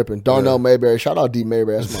 Yeah. I'm tripping. Darnell Mayberry. Shout out D.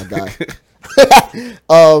 Mayberry. That's my guy.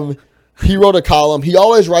 He wrote a column. He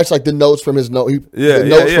always writes the notes from his note. The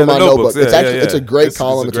notes from my notebook. It's a great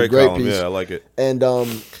column. It's a great piece. Yeah, I like it. And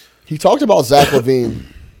he talked about Zach LaVine,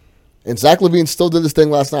 and Zach LaVine still did this thing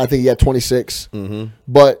last night. I think he had 26. Mm-hmm.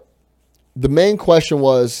 But the main question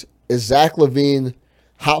was, is Zach LaVine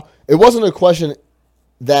how? It wasn't a question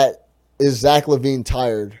that is Zach LaVine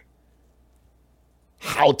tired.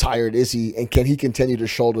 How tired is he, and can he continue to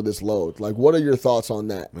shoulder this load? What are your thoughts on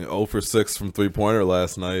that? I mean, 0 for 6 from three-pointer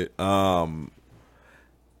last night.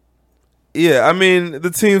 Yeah, I mean, the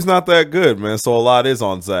team's not that good, man, so a lot is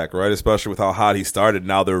on Zach, right? Especially with how hot he started.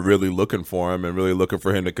 Now they're really looking for him and really looking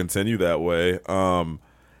for him to continue that way.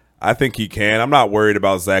 I think he can. I'm not worried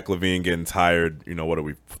about Zach LaVine getting tired. How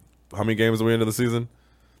many games are we into the season?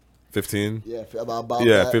 15? Yeah, about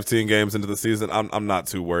that. 15 games into the season. I'm not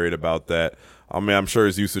too worried about that. I mean, I'm sure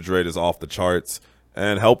his usage rate is off the charts,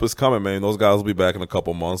 and help is coming, man. Those guys will be back in a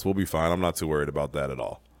couple months. We'll be fine. I'm not too worried about that at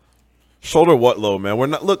all. Shoulder what load, man? We're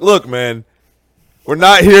not look, man. We're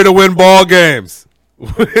not here to win ball games.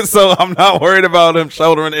 So I'm not worried about him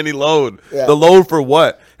shouldering any load. Yeah. The load for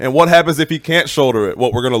what? And what happens if he can't shoulder it?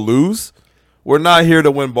 What, we're going to lose? We're not here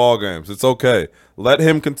to win ball games. It's okay. Let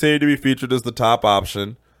him continue to be featured as the top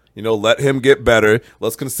option. You know, let him get better.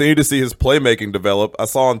 Let's continue to see his playmaking develop. I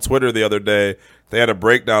saw on Twitter the other day they had a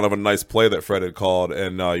breakdown of a nice play that Fred had called,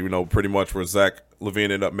 and pretty much where Zach LaVine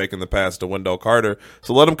ended up making the pass to Wendell Carter.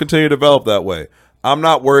 So let him continue to develop that way. I'm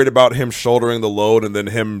not worried about him shouldering the load and then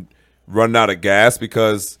him running out of gas,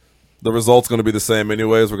 because the result's going to be the same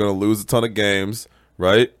anyways. We're going to lose a ton of games,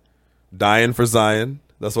 right? Dying for Zion.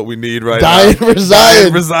 That's what we need right now. Dying for Zion.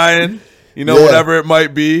 Dying for Zion. Whatever it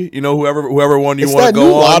might be. Whoever one you want to go on. It's that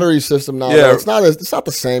new on. lottery system now. Yeah. It's not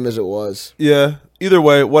the same as it was. Yeah. Either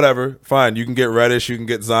way, whatever. Fine. You can get Reddish. You can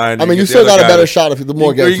get Zion. You still got a better shot if the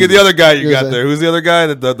more games. You get the other guy you got there. Who's the other guy?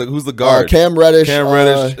 Who's the guard? Cam Reddish.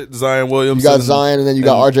 Zion Williamson. You got Zion, and then you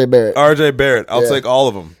got R.J. Barrett. R.J. Barrett. I'll take all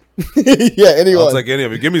of them. Yeah, anyone. I'll take any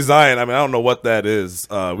of it. Give me Zion. I don't know what that is.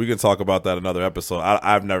 We can talk about that another episode.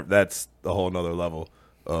 I've never. That's a whole nother level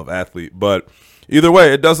of athlete. But either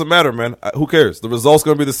way, it doesn't matter, man. Who cares? The result's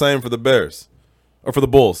going to be the same for the Bears or for the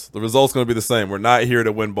Bulls. The result's going to be the same. We're not here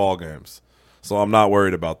to win ball games, so I'm not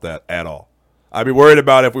worried about that at all. I'd be worried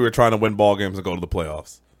about if we were trying to win ball games and go to the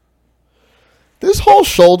playoffs. This whole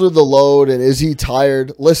shoulder the load and is he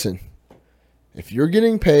tired? Listen, if you're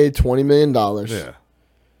getting paid $20 million, Yeah.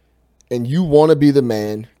 and you want to be the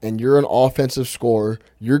man, and you're an offensive scorer,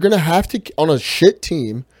 you're going to have to, on a shit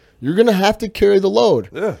team, you're going to have to carry the load.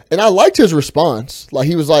 Yeah. And I liked his response. Like,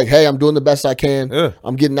 he was like, hey, I'm doing the best I can. Yeah.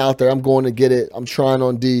 I'm getting out there. I'm going to get it. I'm trying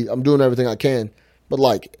on D. I'm doing everything I can. But,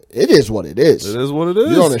 like, it is what it is. It is what it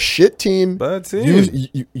is. You're on a shit team. Bad team.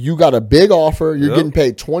 You got a big offer. You're getting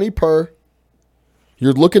paid 20 per.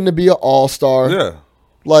 You're looking to be an all-star. Yeah.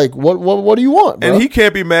 Like, what do you want, bro? And he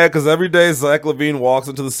can't be mad because every day Zach LaVine walks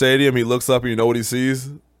into the stadium, he looks up and you know what he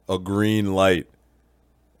sees? A green light.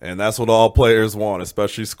 And that's what all players want,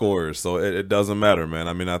 especially scorers. So it doesn't matter, man.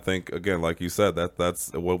 I mean, I think, again, like you said,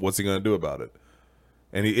 that's what's he going to do about it?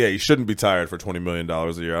 And he shouldn't be tired for $20 million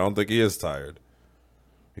a year. I don't think he is tired.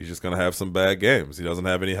 He's just going to have some bad games. He doesn't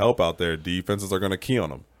have any help out there. Defenses are going to key on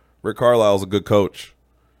him. Rick Carlisle's a good coach.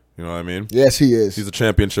 You know what I mean? Yes, he is. He's a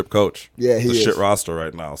championship coach. Yeah, he it's a is. shit roster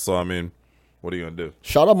right now. So, I mean, what are you going to do?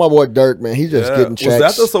 Shout out my boy Dirk, man. He's just getting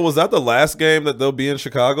checks. Was that the last game that they'll be in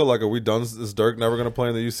Chicago? Like, are we done? Is Dirk never going to play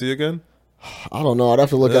in the UC again? I don't know. I'd have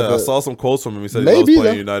to look at I saw some quotes from him. He said he loves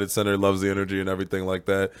playing United Center, loves the energy and everything like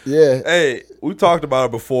that. Yeah. Hey, we talked about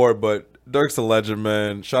it before, but Dirk's a legend,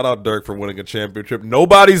 man. Shout out Dirk for winning a championship.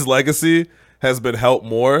 Nobody's legacy has been helped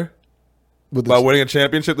more by winning a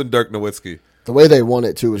championship than Dirk Nowitzki. The way they won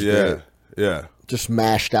it, too, was great. Yeah. Just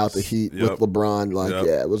mashed out the Heat with LeBron. Like,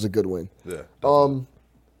 yeah, it was a good win. Yeah.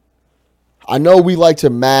 I know we like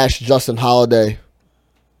to mash Justin Holiday.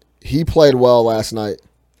 He played well last night.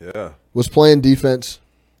 Yeah. Was playing defense.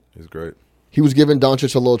 He's great. He was giving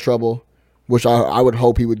Doncic a little trouble, which I would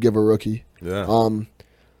hope he would give a rookie. Yeah.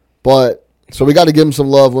 But, so we got to give him some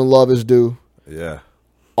love when love is due. Yeah.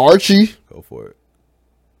 Archie. Go for it.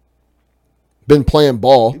 Been playing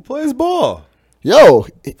ball. He plays ball. Yo.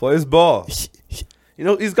 He plays ball. You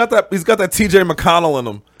know, he's got that TJ McConnell in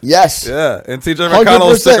him. Yes. Yeah. And TJ McConnell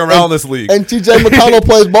will stick around this league. And TJ McConnell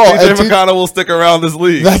plays ball. TJ McConnell will stick around this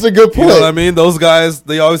league. That's a good point. You know what I mean? Those guys,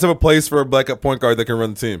 they always have a place for a backup point guard that can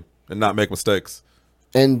run the team and not make mistakes.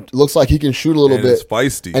 And looks like he can shoot a little bit. It's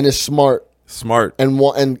feisty. And is smart.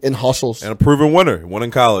 And hustles. And a proven winner. Won in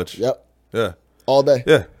college. Yep. Yeah. All day.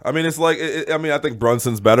 Yeah. I mean, it's like, I think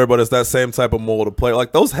Brunson's better, but it's that same type of mold of play.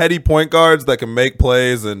 Like, those heady point guards that can make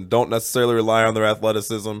plays and don't necessarily rely on their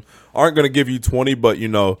athleticism aren't going to give you 20, but, you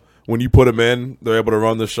know, when you put them in, they're able to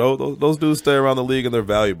run the show. Those dudes stay around the league and they're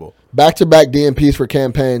valuable. Back-to-back DMPs for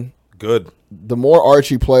campaign. Good. The more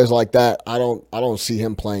Archie plays like that, I don't see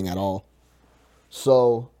him playing at all.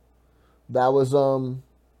 So, that was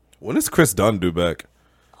When is Chris Dunn due back?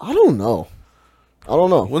 I don't know.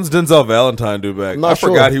 When's Denzel Valentine due back? I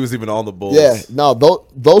forgot he was even on the Bulls. Yeah, no,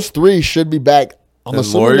 those three should be back. I'm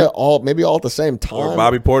assuming they're maybe all at the same time. Or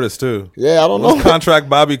Bobby Portis too. Yeah, I don't know. Contract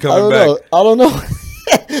Bobby coming back. I don't know.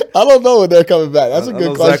 I don't know when they're coming back. That's a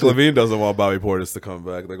good question. Zach LaVine doesn't want Bobby Portis to come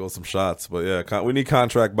back. There go some shots, but yeah, we need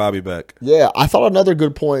contract Bobby back. Yeah, I thought another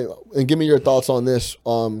good point, and give me your thoughts on this.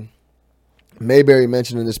 Mayberry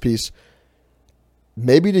mentioned in this piece,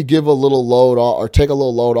 maybe to give a little load off, or take a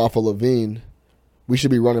little load off of LaVine, we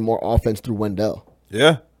should be running more offense through Wendell.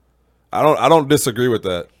 Yeah, I don't disagree with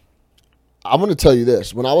that. I'm going to tell you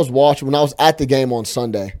this: when I was at the game on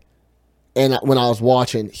Sunday, and when I was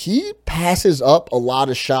watching, he passes up a lot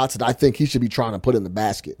of shots that I think he should be trying to put in the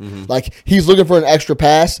basket. Mm-hmm. Like, he's looking for an extra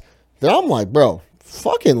pass. Then I'm like, bro,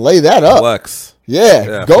 fucking lay that up. Flex.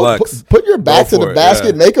 Yeah, go put your back to the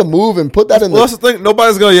basket, make a move, and put that in. Well, that's the thing.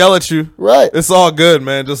 Nobody's gonna yell at you, right? It's all good,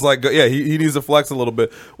 man. Just like he needs to flex a little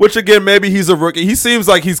bit. Which again, maybe he's a rookie. He seems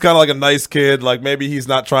like he's kind of like a nice kid. Like maybe he's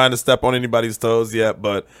not trying to step on anybody's toes yet.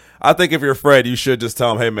 But I think if you're Fred, you should just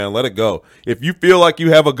tell him, hey man, let it go. If you feel like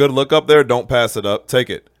you have a good look up there, don't pass it up. Take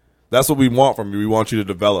it. That's what we want from you. We want you to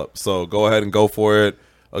develop. So go ahead and go for it.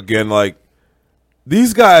 Again, like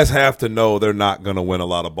these guys have to know they're not gonna win a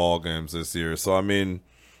lot of ball games this year. So I mean.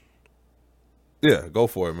 Yeah, go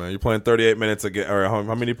for it, man. You're playing 38 minutes again, or how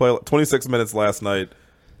many you play? 26 minutes last night,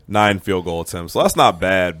 9 field goal attempts. So that's not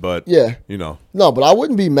bad, but yeah, No, but I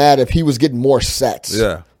wouldn't be mad if he was getting more sets.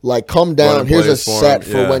 Yeah, like come down. Here's a set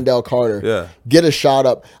for Wendell Carter. Yeah, get a shot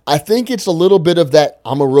up. I think it's a little bit of that.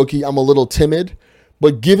 I'm a rookie. I'm a little timid,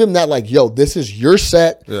 but give him that. Like, yo, this is your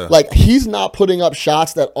set. Yeah. Like he's not putting up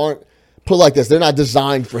shots that aren't. Put like this, they're not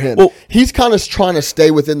designed for him. Well, he's kind of trying to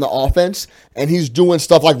stay within the offense, and he's doing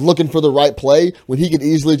stuff like looking for the right play when he could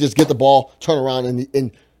easily just get the ball, turn around,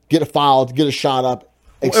 and get a foul, get a shot up,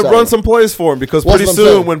 and run some plays for him. Because pretty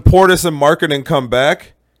soon, when Portis and Markkanen come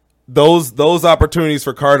back, those opportunities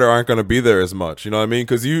for Carter aren't going to be there as much. You know what I mean?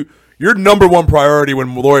 Because your number one priority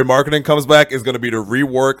when Lauri Markkanen comes back is going to be to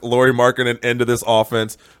rework Lauri Markkanen into this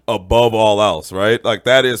offense above all else, right? Like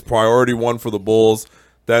that is priority one for the Bulls.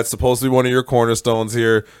 That's supposed to be one of your cornerstones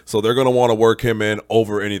here, so they're going to want to work him in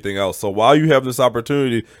over anything else. So while you have this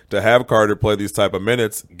opportunity to have Carter play these type of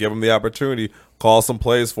minutes, give him the opportunity, call some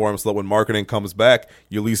plays for him so that when Markkanen comes back,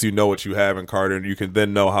 at least you know what you have in Carter, and you can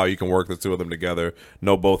then know how you can work the two of them together,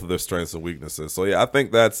 know both of their strengths and weaknesses. So, yeah, I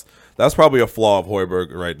think that's probably a flaw of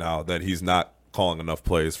Hoiberg right now, that he's not calling enough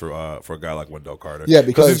plays for a guy like Wendell Carter. Yeah,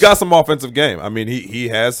 because he's got some offensive game. I mean, he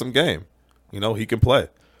has some game. He can play.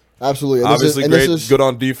 Absolutely. And obviously good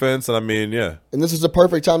on defense, and I mean, yeah. And this is the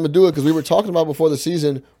perfect time to do it because we were talking about before the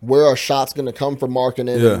season where our shots going to come from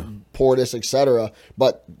Markkanen and Portis, et cetera.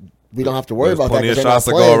 But we don't have to worry about that. Plenty of shots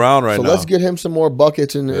to go around right now. So let's get him some more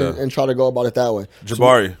buckets and try to go about it that way.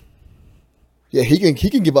 Jabari. Yeah, he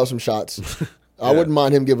can give up some shots. I wouldn't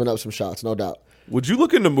mind him giving up some shots, no doubt. Would you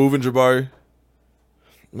look into moving Jabari?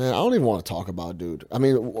 Man, I don't even want to talk about dude. I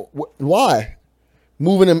mean, why?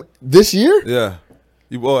 Moving him this year? Yeah.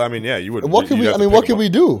 Well, I mean, yeah, you would. What could we? I mean, what could we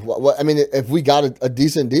do? I mean, if we got a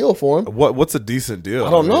decent deal for him, what's a decent deal? I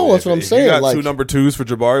don't know. That's what I'm saying. You got two number twos for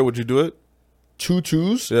Jabari. Would you do it? 2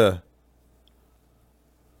 twos? Yeah,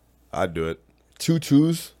 I'd do it. 2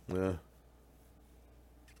 twos? Yeah.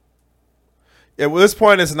 Yeah. Well, at this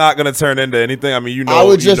point, it's not going to turn into anything. I mean, where we are.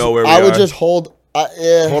 I would just hold.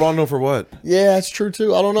 Hold on to him for what? Yeah, that's true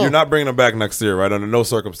too. I don't know. You're not bringing him back next year, right? Under no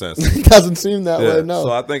circumstances. It doesn't seem that way. No.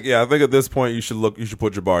 So I think at this point you should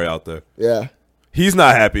put Jabari out there. Yeah. He's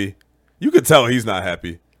not happy. You could tell he's not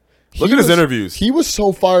happy. Look at his interviews. He was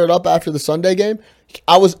so fired up after the Sunday game.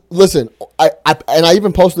 I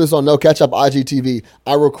even posted this on No Catch Up IGTV.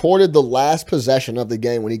 I recorded the last possession of the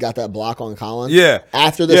game when he got that block on Collins. Yeah.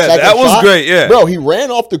 After the second that was shot, great. Yeah. Bro, he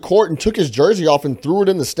ran off the court and took his jersey off and threw it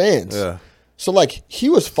in the stands. Yeah. So, he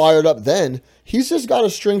was fired up then. He's just got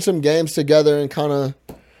to string some games together and kind of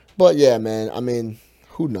 – but, yeah, man, I mean,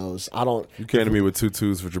 who knows? I don't – You came to me with 2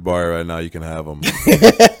 twos for Jabari right now. You can have them.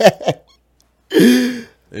 If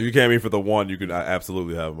you came to me for the 1, you could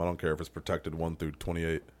absolutely have them. I don't care if it's protected 1 through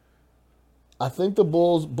 28. I think the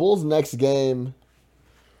Bulls' next game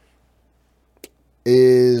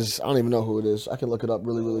is – I don't even know who it is. I can look it up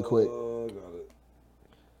really, really quick. Got it.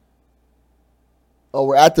 Oh,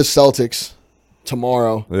 we're at the Celtics.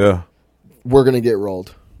 Tomorrow, we're gonna get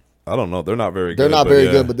rolled. I don't know. They're not very good. They're not very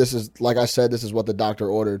good, but this is, like I said, this is what the doctor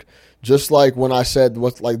ordered. Just like when I said,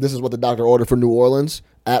 this is what the doctor ordered for New Orleans.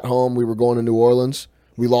 At home, we were going to New Orleans.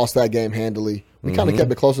 We lost that game handily. We kind of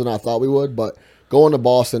kept it closer than I thought we would, but going to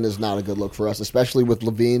Boston is not a good look for us, especially with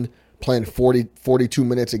LaVine playing 42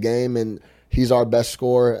 minutes a game, and he's our best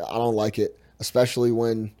scorer. I don't like it, especially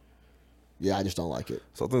when, I just don't like it.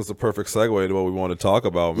 So I think it's the perfect segue to what we want to talk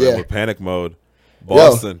about, man, with panic mode.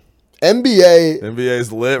 Boston.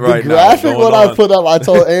 NBA's lit right now. The graphic what I put up, I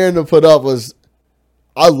told Aaron to put up was,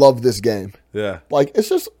 I love this game. Yeah. It's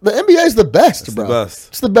just, the NBA is the best, bro. It's the best.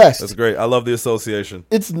 It's the best. That's great. I love the association.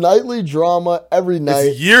 It's nightly drama every night.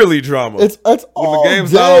 It's yearly drama. It's all when the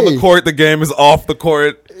game's day. not on the court, the game is off the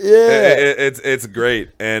court. Yeah. It's great.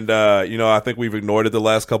 And, I think we've ignored it the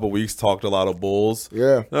last couple of weeks, talked a lot of Bulls.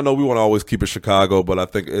 Yeah. I know we want to always keep it Chicago, but I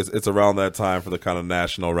think it's around that time for the kind of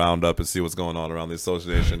national roundup and see what's going on around the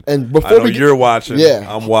association. And before you're watching.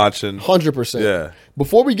 I'm watching. 100%. Yeah.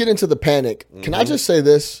 Before we get into the panic, can I just say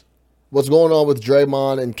this? What's going on with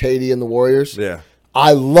Draymond and KD and the Warriors? Yeah.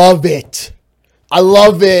 I love it. I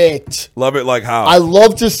love it. Love it like how? I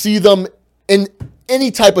love to see them in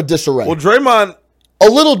any type of disarray. Well, Draymond. A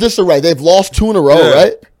little disarray. They've lost 2 in a row,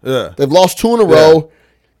 right? Yeah. They've lost 2 in a row.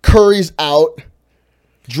 Curry's out.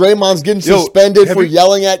 Draymond's getting suspended for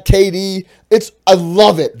yelling at KD. I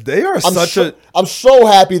love it. They are I'm so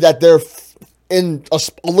happy that they're in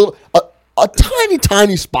a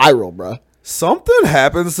tiny spiral, bro. Something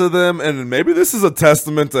happens to them, and maybe this is a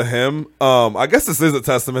testament to him. I guess this is a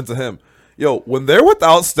testament to him. When they're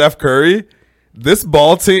without Steph Curry, this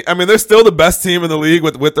ball team, I mean, they're still the best team in the league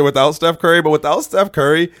with or without Steph Curry, but without Steph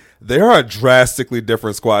Curry, they are a drastically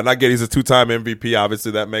different squad. And I get he's a 2-time MVP.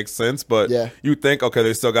 Obviously, that makes sense. But you think, okay,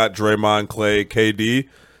 they still got Draymond, Clay, KD.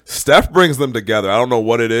 Steph brings them together. I don't know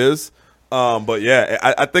what it is. But, yeah,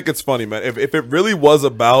 I think it's funny, man. If it really was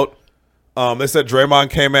about they said Draymond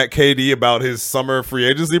came at KD about his summer free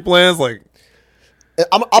agency plans. Like,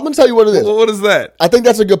 I'm going to tell you what it is. What is that? I think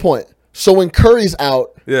that's a good point. So when Curry's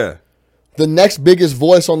out, the next biggest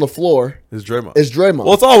voice on the floor is Draymond.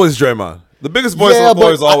 Well, it's always Draymond. The biggest voice on the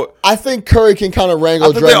floor is always. I think Curry can kind of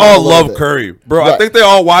wrangle Draymond. I think they all love Curry, bro. Right. I think they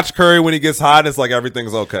all watch Curry when he gets hot. It's like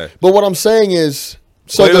everything's okay. But what I'm saying is,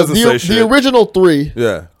 so the original 3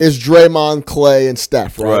 is Draymond, Clay, and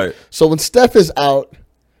Steph, right? So when Steph is out,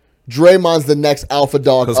 Draymond's the next alpha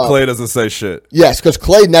dog. Because Clay doesn't say shit. Yes, because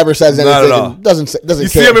Clay never says anything. Not at all. Doesn't you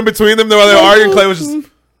care. See him in between them while they're arguing? Clay was just.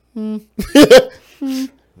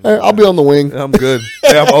 I'll be on the wing. I'm good.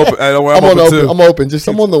 Yeah, I'm open. I'm open too. I'm open.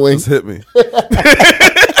 I'm on the wing. Just hit me.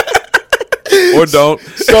 Or don't.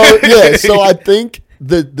 So I think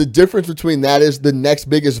the difference between that is the next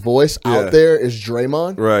biggest voice out there is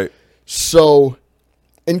Draymond. Right. So,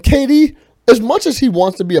 and KD, as much as he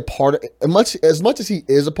wants to be a part of, as much as he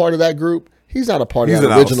is a part of that group, he's not a part of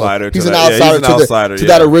that original. He's an outsider to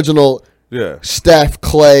that original. Yeah, Steph,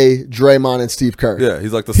 Clay, Draymond, and Steve Kerr. Yeah,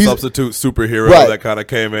 he's like the substitute superhero that kind of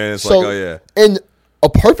came in. It's like, oh yeah. And a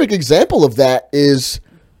perfect example of that is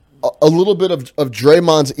a little bit of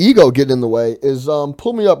Draymond's ego getting in the way. Is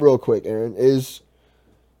pull me up real quick, Aaron. Is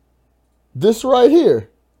this right here?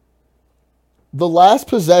 The last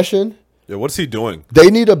possession. Yeah, what's he doing? They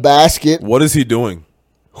need a basket. What is he doing?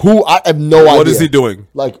 I have no idea. What is he doing?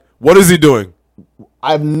 Like, what is he doing?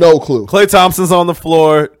 I have no clue. Klay Thompson's on the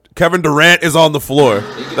floor. Kevin Durant is on the floor.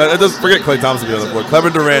 Forget Klay Thompson being on the floor.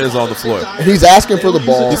 Kevin Durant is on the floor. He's asking for the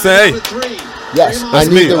ball. He said, "Hey, yes, that's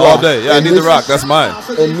me all day. Yeah, I need the rock. That's mine."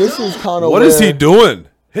 And this is kind of what is he doing?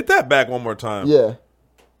 Hit that back one more time. Yeah.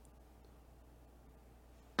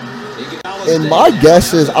 And my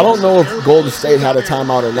guess is, I don't know if Golden State had a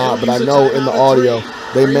timeout or not, but I know in the audio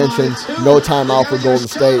they mentioned no timeout for Golden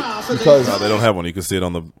State because they don't have one. You can see it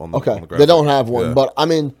on the okay. On the they don't have one, but I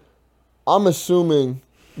mean, I'm assuming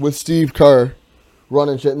with Steve Kerr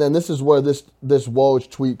running shit, and then this is where this Woj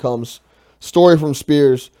tweet comes. Story from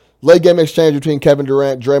Spears. Late game exchange between Kevin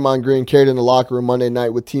Durant, Draymond Green carried in the locker room Monday night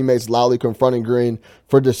with teammates loudly confronting Green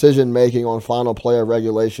for decision-making on final play of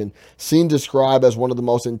regulation. Scene described as one of the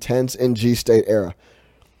most intense in G-State era.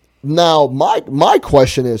 Now, my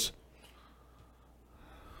question is,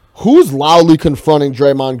 who's loudly confronting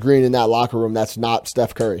Draymond Green in that locker room that's not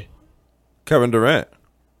Steph Curry? Kevin Durant.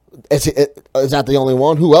 Is that the only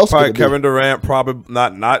one? Who else probably could it be? Kevin Durant, probably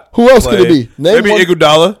not. Who else could it be? Maybe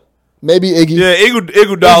Iguodala. Maybe Iggy. Yeah,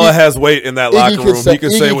 Iguodala has weight in that locker room. He can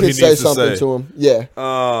say what he needs to say. To him. Yeah.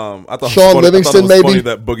 I thought Sean Livingston, maybe maybe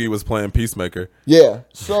that Boogie was playing Peacemaker. Yeah.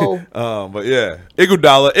 So. But yeah,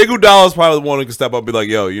 Iguodala is probably the one who can step up and be like,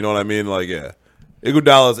 "Yo, you know what I mean?" Like, yeah,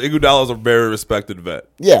 Iguodala's a very respected vet.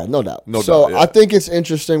 Yeah, no doubt. So I think it's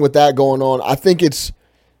interesting with that going on. I think it's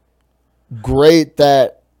great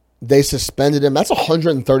that they suspended him. That's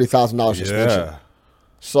 $130,000 suspension. Yeah.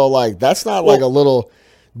 So like that's not like a little.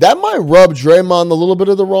 That might rub Draymond a little bit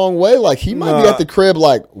of the wrong way. Like, he might be at the crib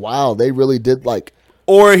like, wow, they really did like.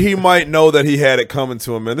 Or he might know that he had it coming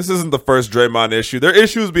to him. And this isn't the first Draymond issue. Their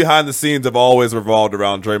issues behind the scenes have always revolved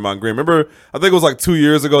around Draymond Green. Remember, I think it was like 2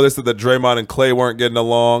 years ago, they said that Draymond and Clay weren't getting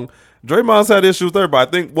along. Draymond's had issues there, but I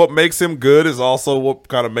think what makes him good is also what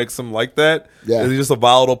kind of makes him like that. Yeah. He's just a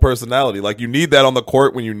volatile personality. Like, you need that on the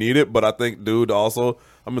court when you need it, but I think, dude, also,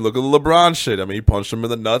 I mean, look at the LeBron shit. I mean, he punched him in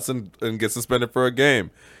the nuts and gets suspended for a game.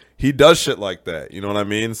 He does shit like that. You know what I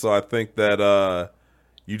mean? So I think that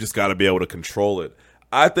you just got to be able to control it.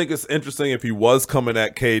 I think it's interesting if he was coming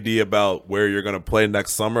at KD about where you're going to play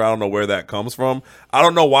next summer. I don't know where that comes from. I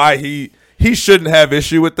don't know why he shouldn't have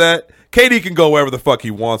issue with that. KD can go wherever the fuck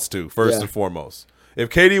he wants to, first and foremost. If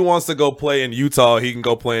KD wants to go play in Utah, he can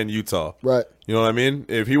go play in Utah. Right. You know what I mean?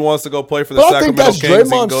 If he wants to go play for the Sacramento Kings, he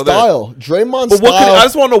can go style. there. Draymond's style. I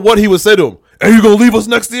just want to know what he would say to him. Are you going to leave us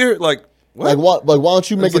next year? Like, Like what? Like why don't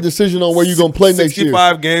you make a decision on where you're gonna play next year?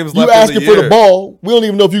 65 games You left in asking the year. for the ball. We don't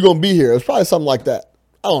even know if you're gonna be here. It's probably something like that.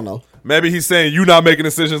 I don't know. Maybe he's saying you not making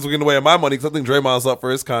decisions getting away with my money because I think Draymond's up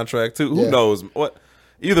for his contract too. Who Yeah. knows? What?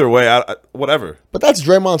 Either way, whatever. But that's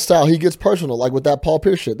Draymond's style. He gets personal, like with that Paul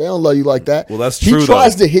Pierce shit. They don't love you like that. Well, that's true, He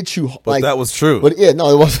tries though. to hit you. But that was true. But yeah,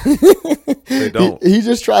 no, it wasn't. They don't. He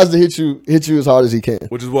just tries to hit you as hard as he can.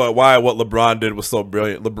 Which is why what LeBron did was so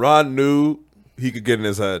brilliant. LeBron knew he could get in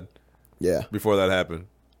his head Yeah. before that happened.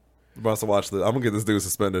 LeBron wants to watch this. I'm gonna get this dude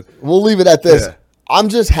suspended. We'll leave it at this. Yeah. I'm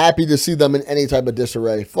just happy to see them in any type of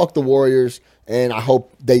disarray. Fuck the Warriors, and I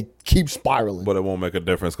hope they keep spiraling. But it won't make a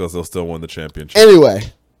difference because they'll still win the championship. Anyway,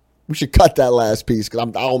 we should cut that last piece because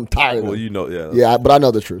I'm tired Well, of it. you know, yeah. Yeah, but I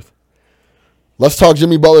know the truth. Let's talk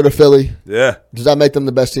Jimmy Butler to Philly. Yeah. Does that make them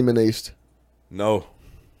the best team in the East? No.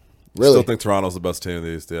 Really? Still think Toronto's the best team in the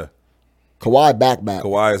East, yeah. Kawhi back.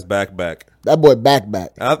 Kawhi is back. That boy back. And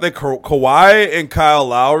I think Kawhi and Kyle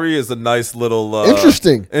Lowry is a nice little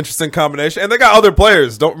Interesting combination. And they got other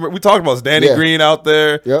players. We talked about this. Danny Yeah. Green out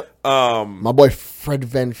there. Yep. My boy Fred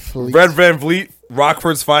Van Fleet. Fred Van Vliet,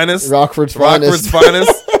 Rockford's finest. Rockford's finest.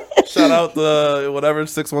 Shout out the whatever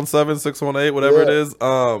 617, 618, whatever it is.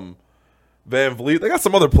 Van Vliet. They got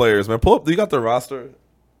some other players, man. Pull up. You got their roster.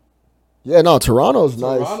 Yeah, no, Toronto's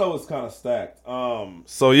nice. Toronto is kind of stacked.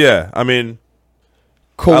 So yeah, I mean,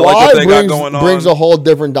 Kawhi I like what they got going on. brings a whole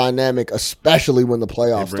different dynamic, especially when the he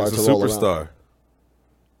playoffs brings start a to roll around. superstar.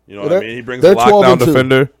 You know Well, what I mean? He brings they're a lockdown 12-2.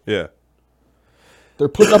 defender. Yeah. They're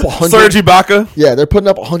putting up 100. Serge Ibaka. Yeah, they're putting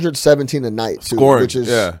up 117 a night too, Scoring, which is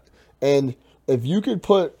yeah. And if you could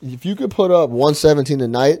put up 117 a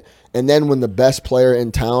night, and then when the best player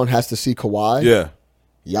in town has to see Kawhi, Yeah.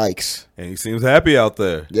 yikes. And he seems happy out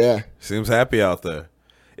there. Yeah, Seems happy out there.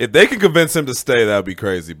 If they can convince him to stay, that would be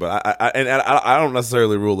crazy. But I don't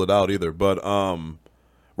necessarily rule it out either. But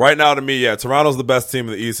right now, to me, yeah, Toronto's the best team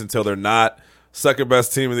in the East until they're not. Second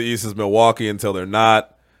best team in the East is Milwaukee until they're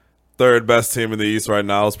not. Third best team in the East right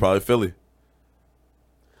now is probably Philly.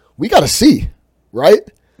 we got to see, right?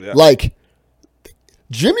 Yeah. Like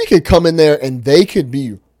Jimmy could come in there and they could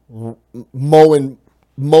be mowing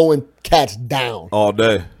cats down. All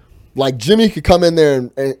day. Like Jimmy could come in there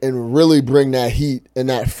and really bring that heat and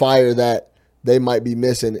that fire that they might be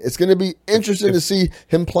missing. It's going to be interesting to see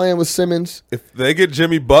him playing with Simmons. If they get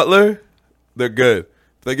Jimmy Butler, they're good.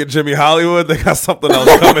 If they get Jimmy Hollywood, they got something else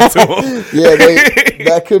coming to them. Yeah,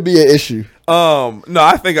 that could be an issue. No,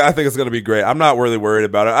 I think it's going to be great. I'm not really worried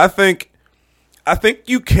about it. I think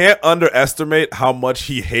you can't underestimate how much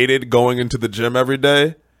he hated going into the gym every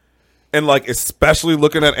day. And, like, especially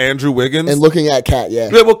looking at Andrew Wiggins. And looking at Cat, yeah.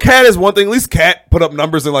 Yeah, well, Cat is one thing. At least Cat put up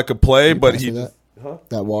numbers in, like, a play, but Pass he me just...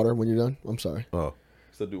 that water when you're done. I'm sorry. Oh.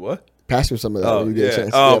 So do what? Pass me some of that Oh, when you get a yeah.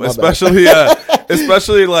 chance. Yeah, my bad.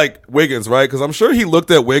 Especially like Wiggins, right? Because I'm sure he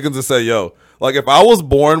looked at Wiggins and said, yo, like, if I was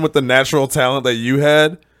born with the natural talent that you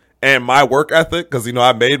had and my work ethic, because, you know,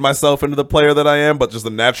 I made myself into the player that I am, but just the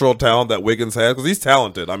natural talent that Wiggins has, because he's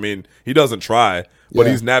talented. I mean, he doesn't try, but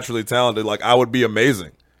Yeah. he's naturally talented. Like, I would be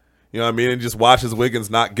amazing. You know what I mean? And just watches Wiggins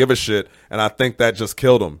not give a shit, and I think that just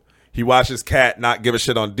killed him. He watches Cat not give a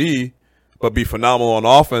shit on D, but be phenomenal on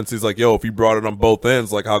offense. He's like, yo, if you brought it on both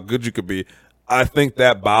ends, like how good you could be. I think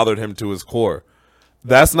that bothered him to his core.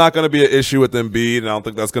 That's not going to be an issue with Embiid, and I don't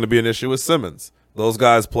think that's going to be an issue with Simmons. Those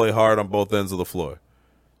guys play hard on both ends of the floor.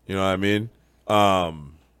 You know what I mean?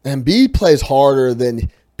 Embiid plays harder than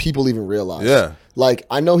people even realize. Yeah. Like,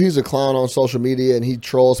 I know he's a clown on social media and he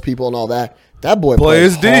trolls people and all that. That boy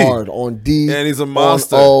Plays plays D. hard on D. And he's a on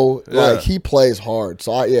monster. O. Yeah. Like, he plays hard.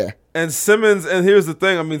 So, yeah. And Simmons, and here's the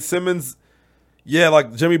thing. I mean, Simmons, yeah,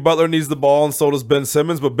 like Jimmy Butler needs the ball, and so does Ben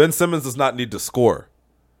Simmons, but Ben Simmons does not need to score.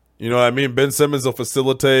 You know what I mean? Ben Simmons will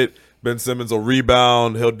facilitate. Ben Simmons will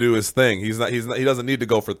rebound. He'll do his thing. He doesn't need to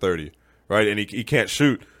go for 30, right? And he can't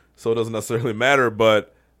shoot, so it doesn't necessarily matter.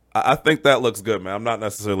 But I think that looks good, man. I'm not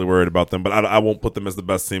necessarily worried about them, but I won't put them as the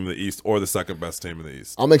best team in the East or the second best team in the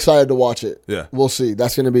East. I'm excited to watch it. Yeah. We'll see.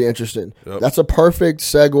 That's going to be interesting. Yep. That's a perfect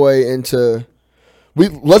segue into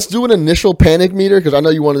let's do an initial panic meter because I know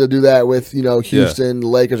you wanted to do that with, you know, Houston, the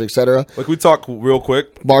Lakers, etc. Like, we talk real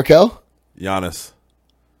quick. Markel? Giannis.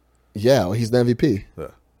 Yeah, well, he's the MVP. Yeah.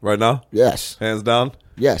 Right now? Yes. Hands down?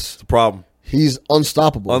 Yes. It's a problem. He's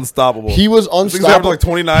unstoppable. Unstoppable. He was Things happened unstoppable. like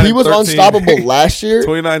 29 He was 13. unstoppable last year,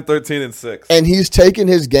 29, 13, and 6. and he's taken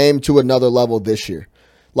his game to another level this year.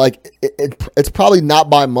 Like, it's probably not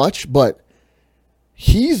by much, but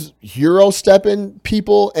he's Euro stepping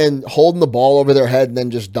people and holding the ball over their head and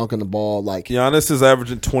then just dunking the ball. Like, Giannis is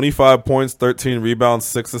averaging 25 points, 13 rebounds,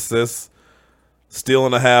 6 assists, steal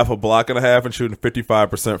and a half, a block and a half, and shooting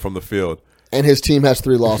 55% from the field. And his team has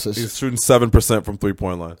 3 losses. He's shooting 7% from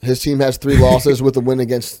 3-point line. His team has 3 losses with a win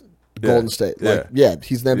against Golden State.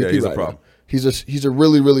 He's an MVP he's right a problem. now. He's a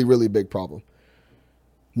really, really, really big problem.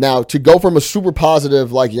 Now, to go from a super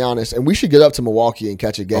positive like Giannis, and we should get up to Milwaukee and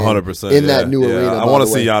catch a game 100%, in that new arena. I want to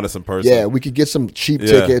see Giannis in person. Yeah, we could get some cheap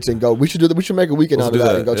tickets and go. We should do that. We should make a weekend out of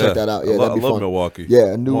that and go check that out. Yeah, that'd be fun. I love Milwaukee.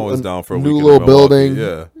 Yeah, I'm always down for a new weekend little in Milwaukee. building.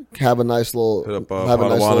 Yeah. Have a nice little, have a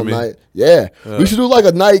nice little night. Yeah. We should do like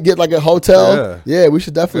a night, get like a hotel. Yeah, we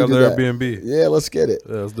should definitely do that. Airbnb. Yeah, let's get it.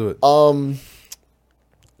 Yeah, let's do it.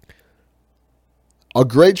 A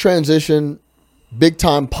great transition, big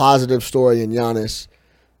time positive story in Giannis.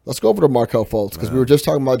 Let's go over to Markelle Fultz because we were just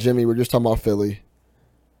talking about Jimmy. We were just talking about Philly.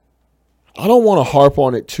 I don't want to harp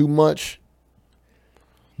on it too much,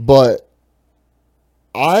 but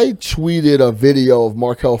I tweeted a video of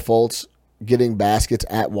Markelle Fultz getting baskets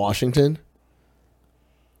at Washington.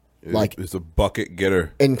 It's a bucket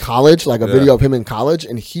getter. In college, like a video of him in college,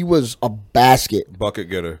 and he was a bucket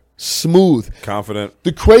getter. Smooth. Confident.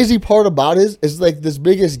 The crazy part about it is like this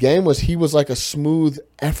biggest game was he was like a smooth,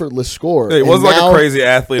 effortless scorer. Yeah, he wasn't like a crazy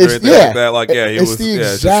athlete or anything like that. Like, he was the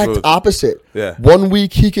exact opposite. Yeah. 1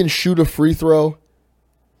 week he can shoot a free throw.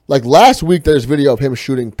 Like last week, there's video of him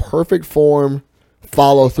shooting perfect form,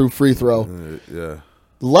 follow through free throw. Yeah.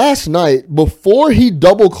 Last night, before he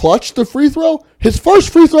double clutched the free throw, his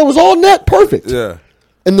first free throw was all net perfect. Yeah.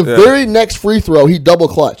 And the very next free throw, he double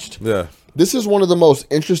clutched. Yeah. This is one of the most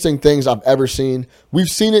interesting things I've ever seen. We've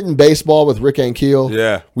seen it in baseball with Rick Ankiel.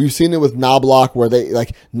 Yeah. We've seen it with Knobloch where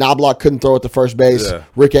Knobloch couldn't throw it to first base. Yeah.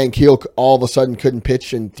 Rick Ankiel all of a sudden couldn't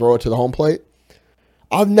pitch and throw it to the home plate.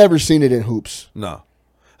 I've never seen it in hoops. No.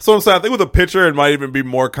 So I'm saying, I think with a pitcher, it might even be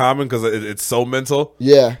more common because it's so mental.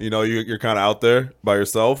 Yeah. You're kind of out there by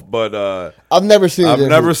yourself. But I've never seen it in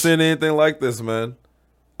never hoops. seen anything like this, man.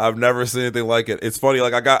 I've never seen anything like it. It's funny,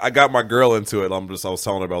 like I got my girl into it. I was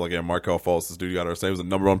telling her about Markelle Fultz, this dude got her. He was the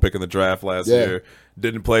number 1 pick in the draft last year.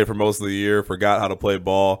 Didn't play for most of the year. Forgot how to play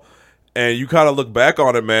ball. And you kind of look back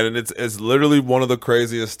on it, man, and it's literally one of the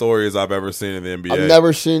craziest stories I've ever seen in the NBA. I've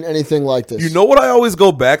never seen anything like this. You know what I always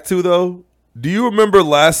go back to though? Do you remember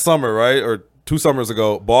last summer, right, or 2 summers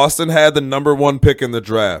ago? Boston had the number 1 pick in the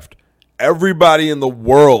draft. Everybody in the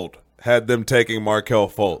world had them taking Markelle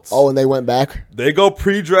Fultz. Oh, and they went back? They go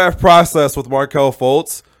pre-draft process with Markelle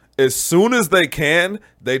Fultz. As soon as they can,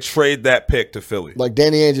 they trade that pick to Philly. Like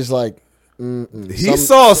Danny Ainge is like, he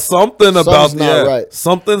saw something about not right.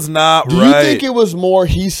 Something's not Do right. you think it was more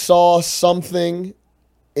he saw something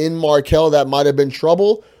in Markelle that might have been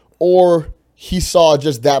trouble, or he saw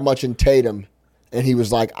just that much in Tatum and he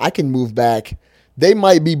was like, I can move back. They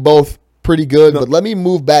might be both pretty good, but let me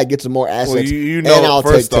move back, get some more assets, and I'll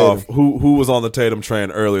first take off, Tatum. who was on the Tatum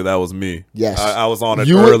train earlier? That was me. Yes. I was on it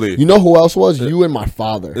early. You know who else was? You and my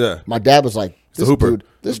father. Yeah. My dad was like, this Hooper. dude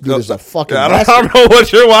is a fucking I don't know what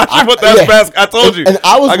you're watching, but that's basketball. I told you. And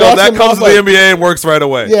I was go, that watching, comes to the NBA and works right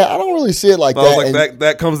away. Yeah, I don't really see it like I that. was like, And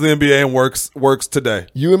that comes to the NBA and works today.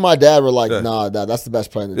 you and my dad were like, nah, that's the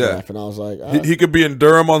best player in the draft. And I was like, He could be in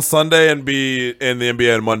Durham on Sunday and be in the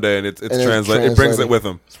NBA on Monday, and it's translated. It brings it with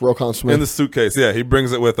him. It's Roquan Smith. In the suitcase. Yeah, he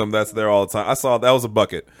brings it with him. That's there all the time. I saw that was a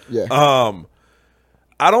bucket. Yeah.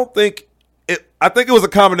 I don't think I think it was a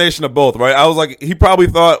combination of both, right? I was like, he probably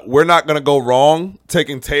thought we're not going to go wrong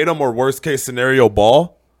taking Tatum or worst case scenario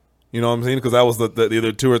Ball. You know what I'm saying? Because that was the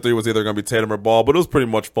either 2 or 3 was either going to be Tatum or Ball, but it was pretty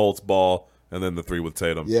much Fultz, Ball, and then the 3 with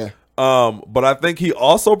Tatum. Yeah. But I think he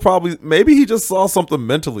also maybe he just saw something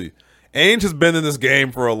mentally. Ainge has been in this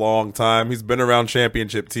game for a long time. He's been around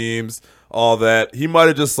championship teams, all that. He might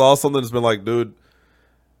have just saw something that's been like, dude,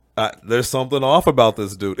 there's something off about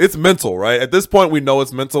this dude. It's mental, right? At this point, we know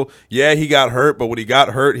it's mental. Yeah, he got hurt, but when he got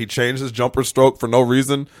hurt, he changed his jumper stroke for no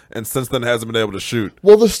reason, and since then hasn't been able to shoot.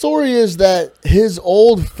 Well, the story is that his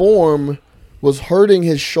old form was hurting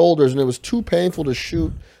his shoulders, and it was too painful to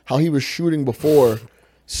shoot how he was shooting before,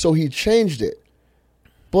 so he changed it.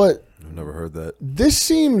 But I've never heard that. this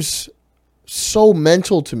seems so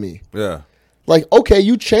mental to me. Yeah. Like, okay,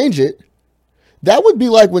 you change it. That would be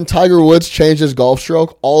like when Tiger Woods changed his golf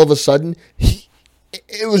stroke. All of a sudden,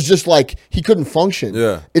 it was just like he couldn't function.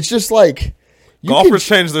 Yeah. It's just like golfers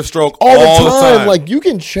change their stroke all the time. time. Like, you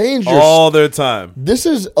can change your all their time. This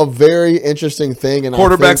is a very interesting thing, and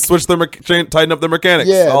Quarterbacks switch tighten up their mechanics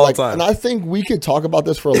all the time. And I think we could talk about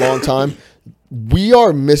this for a long time. We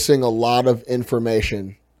are missing a lot of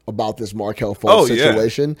information about this Markelle Fultz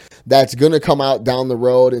situation that's going to come out down the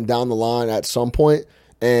road and down the line at some point,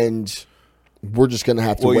 and we're just going to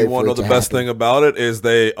have to wait for it to happen. Well, you want to know the best thing about it is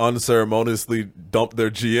they unceremoniously dumped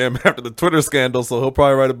their GM after the Twitter scandal, so he'll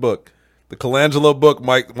probably write a book. The Colangelo book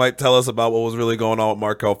might tell us about what was really going on with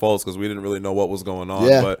Markelle Fultz because we didn't really know what was going on.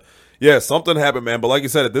 Yeah. But yeah, something happened, man. But like you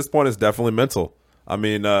said, at this point, it's definitely mental. I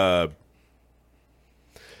mean, again,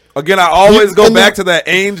 I always go back to that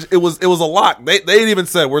Ainge. It was a lock. They even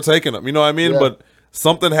said we're taking him. You know what I mean? Yeah. But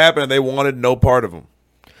something happened and they wanted no part of him.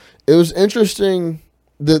 It was interesting.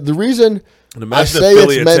 The reason And I imagine say if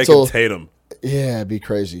Philly it's had mental, taken Tatum. yeah, it'd be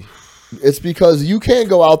crazy. It's because you can't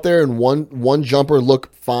go out there and one jumper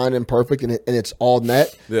look fine and perfect and it's all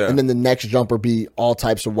net, Yeah. and then the next jumper be all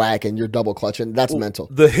types of whack and you're double clutching. That's mental.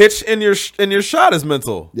 The hitch in your shot is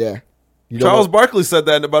mental. Yeah. You don't Charles know- Barkley said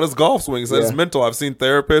that about his golf swing. He said it's Yeah. mental. I've seen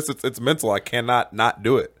therapists. It's mental. I cannot not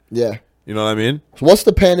do it. Yeah. You know what I mean? So what's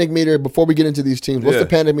the panic meter before we get into these teams? What's Yeah. the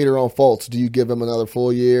panic meter on Fultz? Do you give him another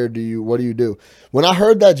full year? What do you do? When I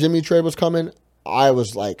heard that Jimmy trade was coming, I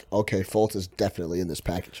was like, okay, Fultz is definitely in this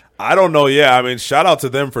package. I don't know. Yeah, I mean, shout out to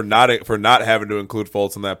them for not having to include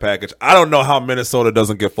Fultz in that package. I don't know how Minnesota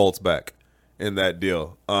doesn't get Fultz back in that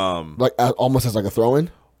deal. Like almost as like a throw-in.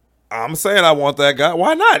 I'm saying I want that guy.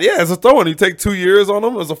 Why not? Yeah, it's a throw-in. You take 2 years on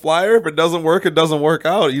him as a flyer. If it doesn't work, it doesn't work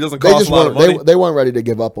out. He doesn't They cost just a lot of weren't. money. They weren't ready to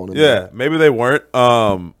give up on him. Yeah, maybe they weren't.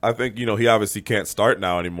 I think he obviously can't start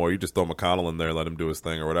now anymore. You just throw McConnell in there, let him do his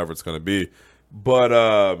thing or whatever it's going to be. But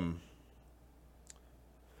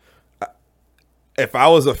if I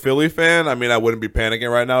was a Philly fan, I mean, I wouldn't be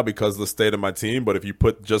panicking right now because of the state of my team. But if you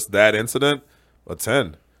put just that incident, a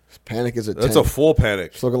 10. Panic is a 10. That's a full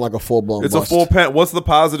panic. It's looking like a full-blown It's bust. a full panic. What's the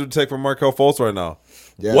positive to take from Markelle Fultz right now?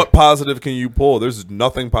 Yeah. What positive can you pull? There's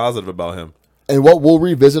nothing positive about him. And what we'll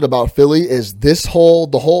revisit about Philly is all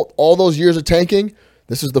those years of tanking,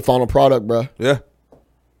 this is the final product, bro. Yeah.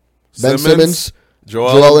 Ben Simmons,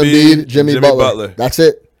 Joel Embiid, Jimmy Butler. That's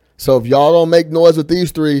it. So if y'all don't make noise with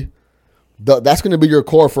these three, that's going to be your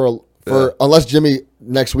core for unless Jimmy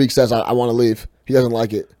next week says I want to leave. He doesn't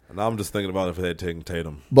like it. Now I'm just thinking about if they had taken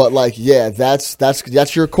Tatum. But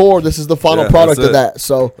that's your core. This is the final product of that.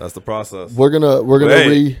 So that's the process. we're gonna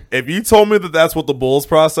if you told me that that's what the Bulls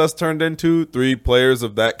process turned into, 3 players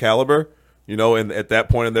of that caliber, and at that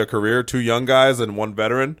point in their career, 2 young guys and 1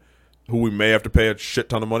 veteran, who we may have to pay a shit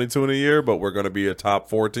ton of money to in a year, but we're going to be a top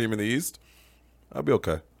 4 team in the East, I'd be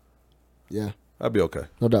okay. Yeah, I'd be okay.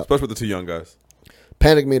 No doubt. Especially with the 2 young guys.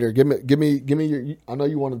 panic meter. Give me your. I know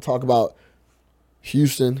you want to talk about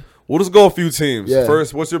Houston. We'll just go a few teams. Yeah.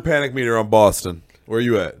 First, what's your panic meter on Boston? Where are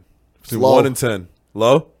you at? Between Low. 1 and 10.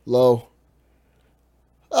 Low? Low.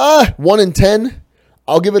 1 and 10.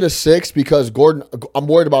 I'll give it a 6 because I'm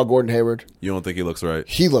worried about Gordon Hayward. You don't think he looks right?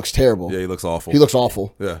 He looks terrible. Yeah, he looks awful. He looks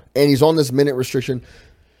awful. Yeah. And he's on this minute restriction.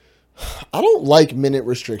 I don't like minute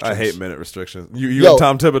restrictions. I hate minute restrictions. You Yo, and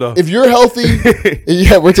Tom Thibodeau. If you're healthy,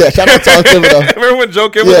 yeah, we're shout out Tom Thibodeau. Remember when Joe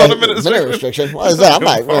Kim was on the minute restriction? What is that? I'm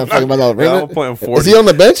not fucking about that. Yeah, I'm playing 40. Is he on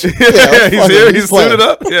the bench? Yeah, he's here. He's playing. suited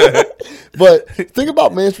up. Yeah. But think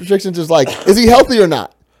about minute restrictions is like, is he healthy or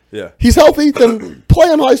not? Yeah. He's healthy, then play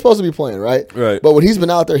him how he's supposed to be playing, right? Right. But when he's been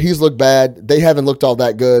out there, he's looked bad. They haven't looked all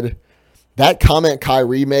that good. That comment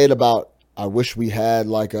Kyrie made about, I wish we had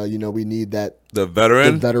we need that The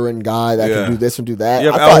veteran. veteran guy that Yeah. can do this and do that.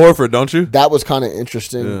 You have I Al thought Horford, don't you? that was kind of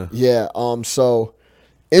interesting. Yeah. Yeah. So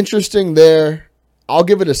interesting there. I'll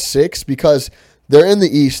give it a 6 because they're in the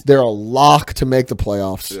East. They're a lock to make the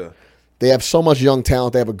playoffs. Yeah. They have so much young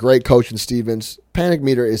talent. They have a great coach in Stevens. Panic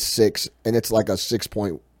meter is 6, and it's like a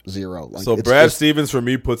 6.0. Like, So it's Brad just- Stevens for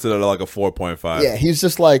me puts it at like a 4.5. Yeah, he's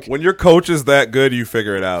just like, When your coach is that good, you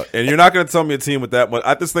figure it out. And you're not going to tell me a team with that much.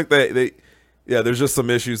 I just think there's just some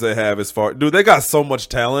issues they have as far. Dude, they got so much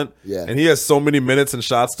talent. Yeah. And he has so many minutes and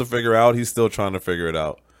shots to figure out. He's still trying to figure it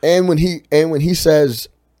out. and when he says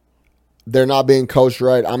they're not being coached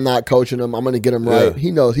right, I'm not coaching them. I'm going to get them right. Yeah. He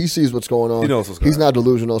knows. He sees what's going on. He knows what's going He's on. not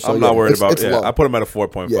delusional. So I'm not worried about it's it. low. I put him at a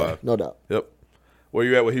 4.5. Yeah, no doubt. Yep. Where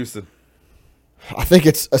you at with Houston? I think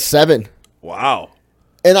it's a 7. Wow.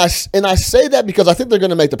 And I say that because I think they're going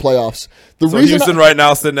to make the playoffs. The So reason Houston right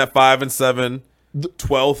now sitting at 5-7,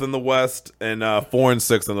 12th in the West, and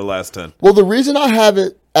 4-6 in the last 10. Well, the reason I have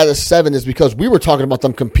it at a 7 is because we were talking about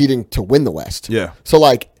them competing to win the West. Yeah. So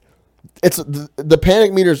it's the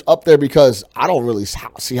panic meter's up there because I don't really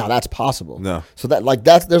see how that's possible. No. So there's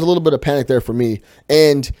a little bit of panic there for me.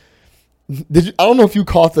 And I don't know if you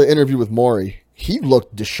caught the interview with Maury. He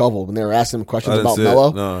looked disheveled when they were asking him questions about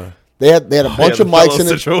Melo. No. They had a bunch the of mics Melo in his.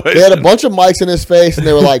 situation. They had a bunch of mics in his face, and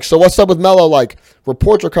they were like, "So what's up with Melo?" Like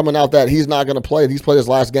reports are coming out that he's not going to play. He's played his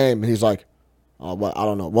last game, and he's like, "What? I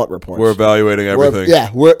don't know what reports." We're evaluating everything.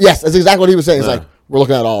 Yes, that's exactly what he was saying. He's like, "We're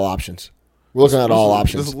looking at all options. We're looking at all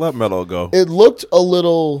options." Just let Melo go. It looked a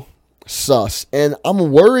little sus, and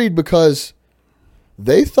I'm worried because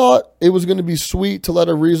they thought it was going to be sweet to let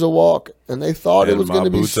Ariza walk, and they thought it And was going to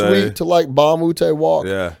be Mabute. sweet to like Bamute walk.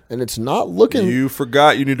 Yeah. And it's not looking You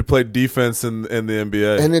forgot you need to play defense in the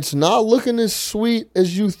NBA. and it's not looking as sweet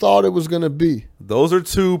as you thought it was going to be. Those are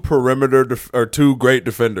two or two great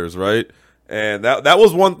defenders, right? And that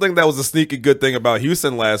was one thing that was a sneaky good thing about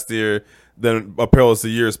Houston last year than opposed to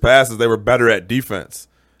years past is they were better at defense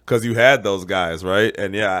because you had those guys, right?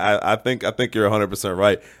 And yeah, I think you're 100%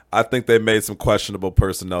 right. I think they made some questionable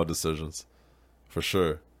personnel decisions, for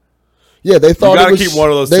sure. Yeah, they thought gotta it was keep one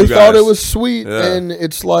of those they two thought guys. it was sweet, Yeah. and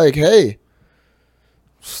it's like, hey,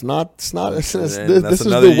 it's not. This And is that's the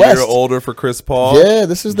another year West. older for Chris Paul. Yeah,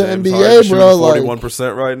 this is the James NBA, Harden bro. shooting Like,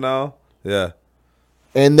 41% right now. Yeah.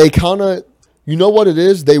 and they kind of, you know what it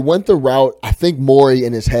is? They went the route. I think Morey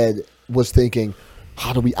in his head was thinking,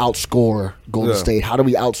 how do we outscore Golden Yeah. State? How do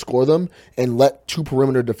we outscore them and let two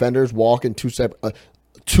perimeter defenders walk in two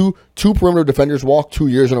perimeter defenders walk 2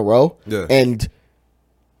 years in a row? Yeah. And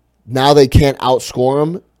now they can't outscore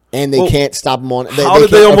them, and they Well, can't stop them on. How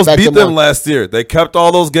did they can't almost affect beat them on- last year? They kept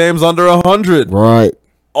all those games under 100. Right.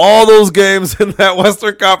 All those games in that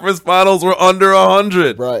Western Conference Finals were under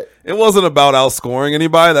 100. Right. It wasn't about outscoring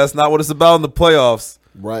anybody. That's not what it's about in the playoffs.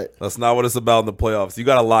 Right. That's not what it's about in the playoffs. You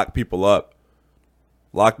got to lock people up.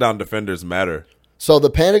 Lockdown defenders matter. So the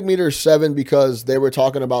panic meter is 7 because they were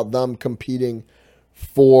talking about them competing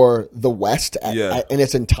for the West in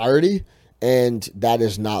its entirety, and that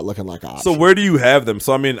is not looking like an option. So where do you have them?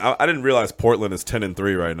 So I mean, I didn't realize Portland is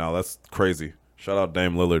 10-3 right now. That's crazy. Shout out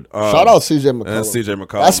Dame Lillard. Shout out CJ McCollum. And CJ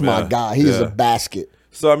McCollum. That's my yeah. guy. He is Yeah. a basket.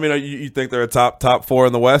 So I mean, you think they're a top 4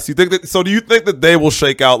 in the West? You think that? So do you think that they will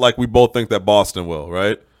shake out like we both think that Boston will,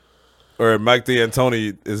 right? Or Mike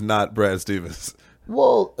D'Antoni is not Brad Stevens?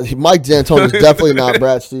 Well, Mike D'Antoni is definitely not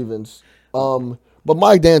Brad Stevens. But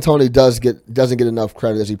Mike D'Antoni doesn't get enough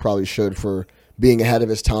credit as he probably should for being ahead of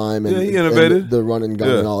his time and, Yeah, he innovated. and the run and gun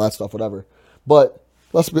Yeah. and all that stuff, whatever. But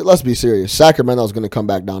let's be serious. Sacramento's going to come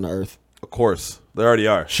back down to earth. Of course, they already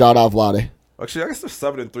are. Shout out Vlade. Actually, I guess they're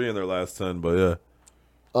 7-3 in their last 10, but yeah.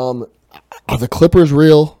 Are the Clippers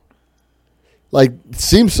real? Like, it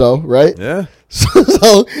seems so, right? Yeah.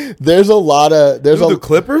 So there's a lot of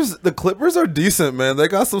The Clippers are decent, man. They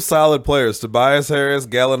got some solid players. Tobias Harris,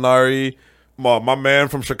 Gallinari, my man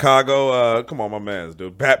from Chicago. Come on, my man,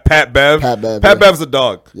 dude. Pat Bev. Pat Bev, Pat yeah. Bev's a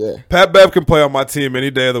dog. Yeah. Pat Bev can play on my team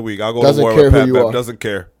any day of the week. I'll go Doesn't to war care with who Pat you Bev. are. Doesn't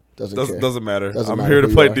care. Doesn't care. Doesn't matter. Doesn't I'm matter here to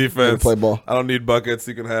who you play are. Here to defense. play ball. I don't need buckets.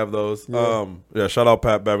 You can have those. Yeah. Shout out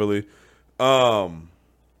Pat Beverly.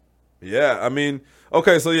 Yeah, I mean,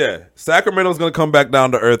 okay, so yeah, Sacramento's going to come back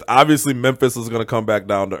down to earth. Obviously, Memphis is going to come back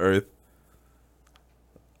down to earth.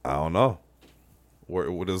 I don't know.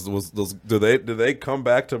 Do they come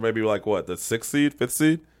back to maybe like what, the 6th seed, 5th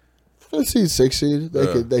seed? 5th seed, 6th seed.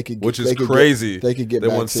 They could Which is they could crazy. They could get They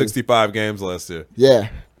back won to- 65 games last year. Yeah.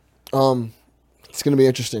 It's gonna be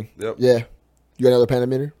interesting. Yep. Yeah. You got another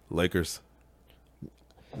panameter? Lakers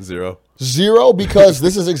 0. 0 because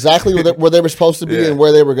this is exactly where they were supposed to be Yeah. and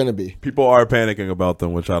where they were going to be. People are panicking about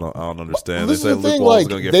them, which I don't understand. This They is say the Luke thing. Walton's Like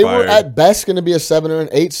going to get they fired. were at best going to be a 7 or an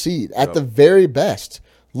 8 seed at the very best.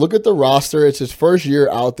 Look at the roster. It's his first year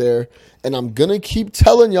out there, and I'm gonna keep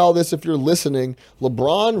telling y'all this if you're listening.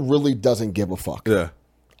 LeBron really doesn't give a fuck. Yeah.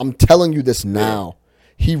 I'm telling you this now.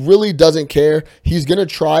 He really doesn't care. He's going to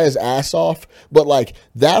try his ass off. But, like,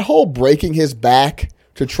 that whole breaking his back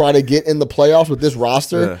to try to get in the playoffs with this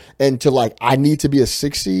roster and to, like, I need to be a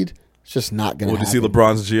 6 seed, it's just not going to Did happen. you see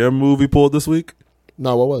LeBron's GM move he pulled this week?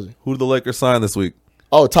 No, what was it? Who did the Lakers sign this week?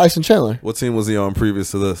 Oh, Tyson Chandler. What team was he on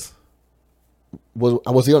previous to this?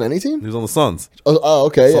 Was he on any He team? was on the Suns. Oh,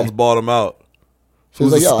 okay, yeah. Suns bought him out. So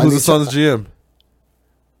he's Who's like, yo, I the need Suns GM?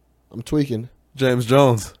 I'm tweaking. James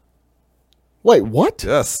Jones. Wait, what?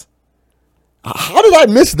 Yes. How did I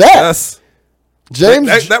miss that? Yes. James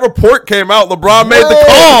That report came out. LeBron made the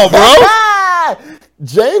call, bro.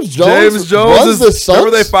 James Jones. James Jones runs is. the Suns?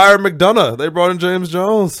 Remember they fired McDonough. They brought in James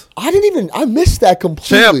Jones. I missed that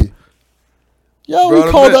completely. Champ. Yo, Brought he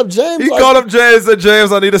him called in. up James. He like, called up James. Said,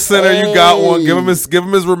 James, I need a center. You got one. Hey. Give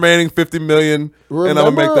him his remaining $50 million, and I'm Remember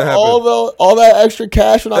gonna make that happen. all that extra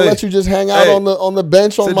cash when I Hey. let you just hang out Hey. on the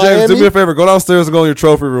bench on Said, Miami? James, do me a favor. Go downstairs and go in your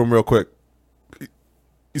trophy room real quick.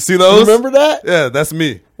 You see those? Remember that? Yeah, that's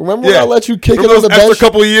me. Remember when I let you kick Remember it on those the extra bench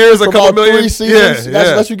couple years, for a couple about million? 3 seasons? Yeah, That's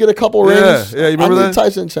yeah. let you get a couple Yeah, rings. yeah, you remember I need that?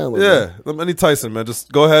 Tyson Chandler. bro. Yeah, I need Tyson, man.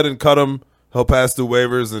 Just go ahead and cut him. He'll pass through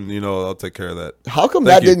waivers, and I'll take care of that. How come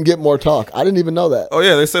Thank that you. didn't get more talk? I didn't even know that. Oh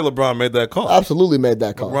yeah, they say LeBron made that call. Absolutely made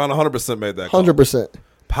that call. LeBron 100% made that call. 100%.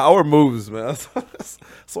 Power moves, man. That's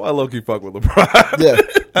why I low-key fuck with LeBron. Yeah.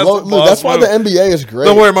 That's why the NBA is great.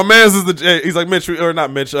 Don't worry, my man's is the. He's like Mitch, or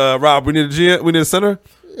not Mitch. Rob, we need a GM. We need a center.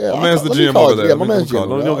 Yeah, my man's the GM over there. Yeah, my man's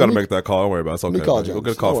GM. You don't got to make that call. Don't worry about it. It's okay. Call Go James.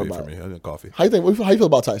 get a coffee for me. I need coffee. How you feel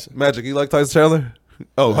about Tyson? Magic, you like Tyson Chandler?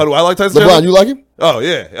 Oh, how do I like Tyson LeBron, Chandler? you like him? Oh,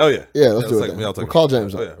 yeah. Yeah, let's do it. I'll take Call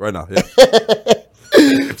James. Oh, yeah, right now. Yeah.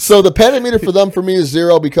 So the panic meter for me is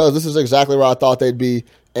 0 because this is exactly where I thought they'd be,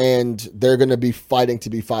 and they're going to be fighting to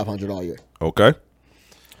be 500 all year. Okay.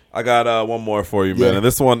 I got one more for you, man. Yeah.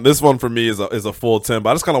 And this one for me is a full 10,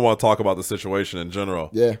 but I just kind of want to talk about the situation in general.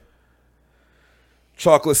 Yeah.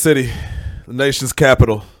 Chocolate City, the nation's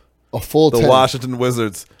capital. A full 10. The Washington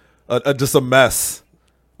Wizards. Just a mess.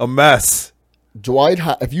 A mess. Dwight,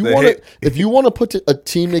 if you want to put a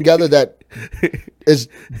team together that is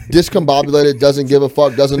discombobulated, doesn't give a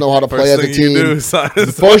fuck, doesn't know how to play as a team,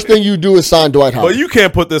 the first thing you do is sign Dwight Howard. But you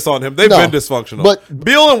can't put this on him. They've been dysfunctional. But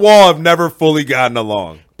Beal and Wall have never fully gotten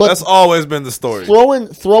along. But that's always been the story.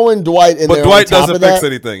 Throwing Dwight in there, but Dwight on top doesn't of fix that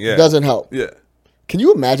anything. Yeah, doesn't help. Yeah. Can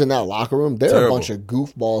you imagine that locker room? There are Terrible. a bunch of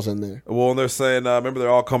goofballs in there. Well, and they're saying, remember they're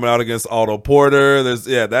all coming out against Otto Porter. That's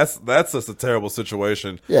just a terrible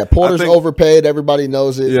situation. Yeah, Porter's overpaid. Everybody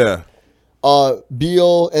knows it. Yeah.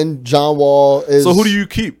 Beal and John Wall is. So who do you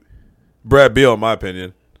keep? Brad Beal, in my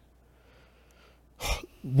opinion.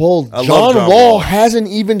 Well, John Wall hasn't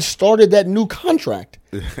even started that new contract.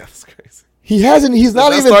 That's crazy. He hasn't. He's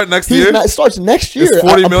not even. Start next year? It starts next year. It's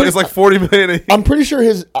 $40 million. It's like $40 million. I'm pretty sure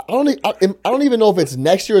his. I don't even know if it's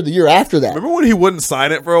next year or the year after that. Remember when he wouldn't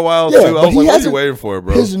sign it for a while Yeah, too? I but was like, what are you waiting for,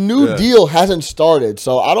 bro? His new deal hasn't started,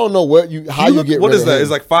 so I don't know how you get. What rid is of that? him.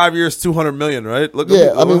 It's like 5 years, $200 million, right?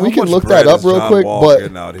 I mean, we can look that up real quick.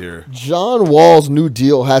 But out here. John Wall's new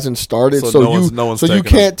deal hasn't started, so you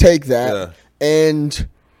can't take that. Yeah. And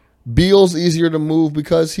Beal's easier to move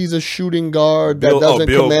because he's a shooting guard that doesn't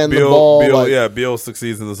command the ball. Beal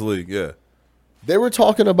succeeds in this league. Yeah, they were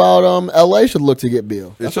talking about L.A. should look to get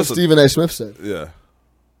Beal. That's what Stephen A. Smith said. Yeah,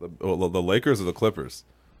 the Lakers or the Clippers?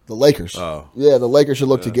 The Lakers. Oh, yeah, the Lakers should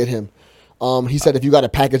look to get him. He said if you got to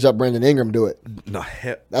package up Brandon Ingram, do it. No,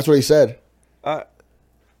 that's what he said.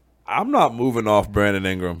 I'm not moving off Brandon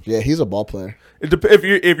Ingram. Yeah, he's a ball player.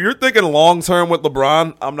 If you're thinking long term with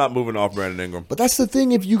LeBron, I'm not moving off Brandon Ingram. But that's the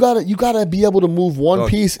thing. If you gotta be able to move one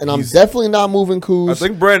piece, and I'm definitely not moving Kuz. I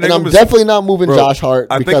think Brandon Ingram I'm definitely not moving Josh Hart.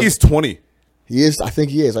 I think he's 20. He is. I think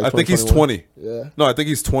he is. Like I think he's 20. Yeah. No, I think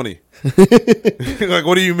he's 20. Like,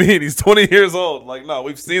 what do you mean? He's 20 years old. Like, no,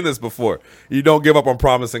 we've seen this before. You don't give up on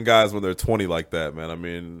promising guys when they're 20 like that, man. I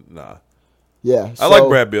mean, nah. Yeah. I like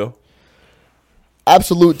Brad Beal.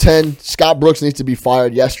 Absolute 10. Scott Brooks needs to be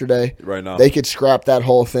fired yesterday. Right now. They could scrap that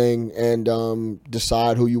whole thing and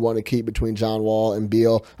decide who you want to keep between John Wall and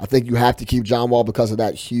Beal. I think you have to keep John Wall because of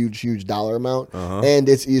that huge dollar amount. And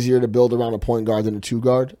it's easier to build around a point guard than a two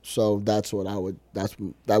guard. So that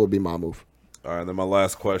would be my move. All right, then my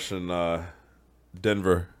last question,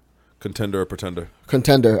 Denver, contender or pretender?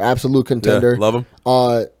 Contender, absolute contender. Yeah, love him.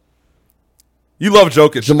 You love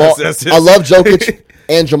Jokic. I love Jokic.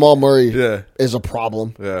 And Jamal Murray is a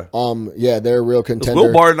problem. Yeah. They're a real contender. Is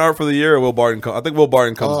Will Barton out for the year or Will Barton I think Will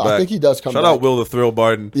Barton comes back. I think he does come back. Shout out Will the Thrill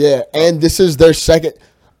Barton. Yeah, and this is their second.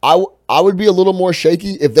 I would be a little more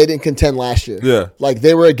shaky if they didn't contend last year. Yeah. Like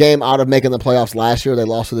they were a game out of making the playoffs last year. They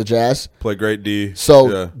lost to the Jazz. Play great D.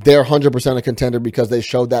 So they're 100% a contender because they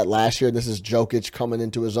showed that last year. This is Jokic coming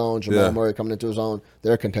into his own. Jamal Murray coming into his own.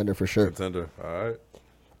 They're a contender for sure. Contender. All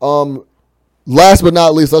right. Last but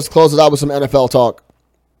not least, let's close it out with some NFL talk.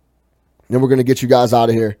 Then we're going to get you guys out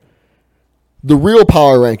of here. The real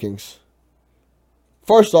power rankings.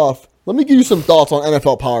 First off, let me give you some thoughts on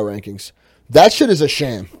NFL power rankings. That shit is a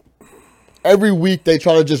sham. Every week they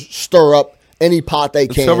try to just stir up any pot they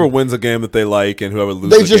can. Whoever wins a game that they like and whoever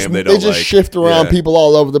loses a game they don't like. They just shift around people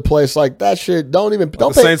all over the place. Like that shit, don't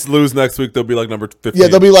the Saints lose next week, they'll be like number 15. Yeah,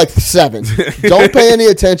 they'll be like 7. Don't pay any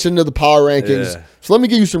attention to the power rankings. Yeah. So let me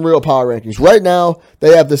give you some real power rankings. Right now,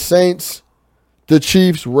 they have the Saints, the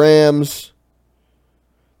Chiefs, Rams,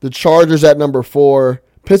 the Chargers at number 4,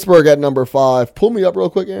 Pittsburgh at number 5. Pull me up real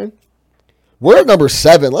quick, Aaron. We're at number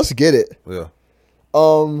 7. Let's get it. Yeah.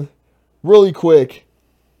 Really quick.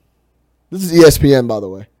 This is ESPN, by the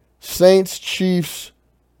way. Saints, Chiefs,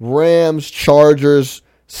 Rams, Chargers,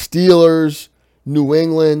 Steelers, New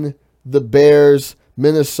England, the Bears,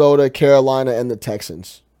 Minnesota, Carolina, and the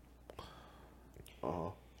Texans.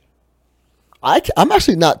 I'm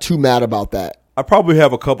actually not too mad about that. I probably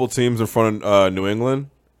have a couple teams in front of New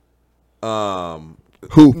England.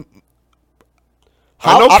 Who?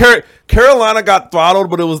 I know Carolina got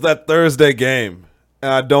throttled, but it was that Thursday game.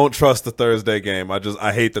 And I don't trust the Thursday game. I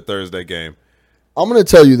hate the Thursday game. I'm going to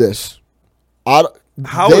tell you this. They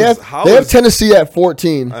have Tennessee at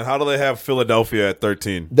 14. And how do they have Philadelphia at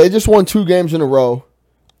 13? They just won 2 games in a row.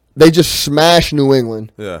 They just smashed New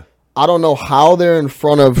England. Yeah. I don't know how they're in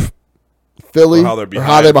front of Philly or how they're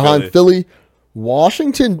behind Philly.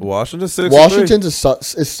 Washington 6-3. Washington is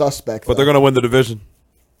suspect. But they're going to win the division.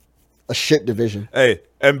 A shit division. Hey,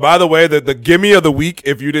 and by the way, the gimme of the week,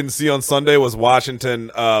 if you didn't see on Sunday, was Washington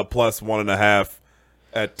plus 1.5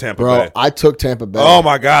 at Tampa Bay. I took Tampa Bay. Oh,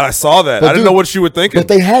 my God. I saw that. I didn't know what you were thinking. But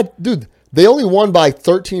they only won by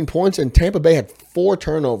 13 points, and Tampa Bay had 4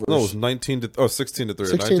 turnovers. No, it was 16 to 3.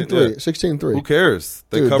 16-3. Who cares?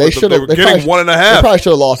 They were they getting 1.5. They probably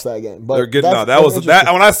should have lost that game. But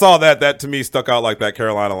when I saw that to me stuck out like that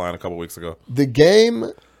Carolina line a couple weeks ago. The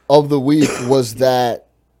game of the week was that,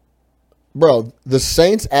 bro, the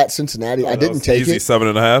Saints at Cincinnati. I didn't take easy, it.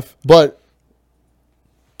 7.5. But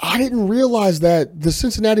I didn't realize that the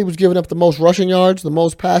Cincinnati was giving up the most rushing yards, the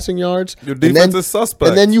most passing yards. Your defense is suspect.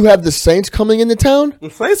 And then you have the Saints coming into town. The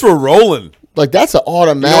Saints were rolling. Like, that's an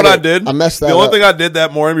automatic. You know what I did? I messed that up. The only thing I did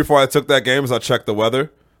that morning before I took that game is I checked the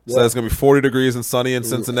weather. So it's going to be 40 degrees and sunny in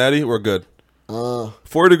Cincinnati. We're good. 40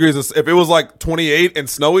 degrees. If it was like 28 and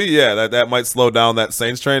snowy, yeah, that might slow down that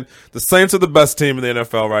Saints train. The Saints are the best team in the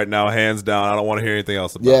NFL right now, hands down. I don't want to hear anything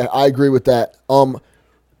else about it. Yeah, I agree with that.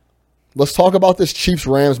 Let's talk about this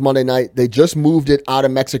Chiefs-Rams Monday night. They just moved it out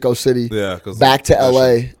of Mexico City back to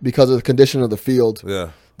L.A. because of the condition of the field. Yeah.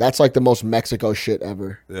 That's like the most Mexico shit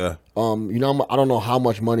ever. Yeah. I don't know how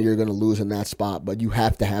much money you're going to lose in that spot, but you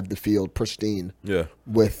have to have the field pristine. Yeah.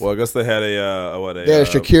 Well, I guess they had a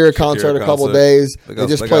Shakira concert a couple days. They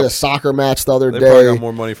just played a soccer match the other day. They probably got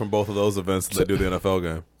more money from both of those events than they do the NFL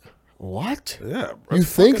game. What? Yeah. You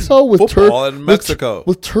think so? With football in Mexico.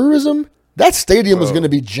 With tourism? That stadium is going to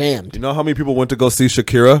be jammed. You know how many people went to go see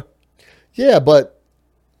Shakira? Yeah, but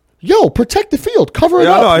protect the field, cover it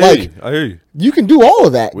up. I hear you. You can do all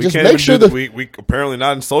of that. We just can't make sure we apparently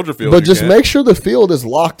not in Soldier Field. But just make sure the field is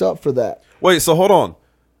locked up for that. Wait, so hold on.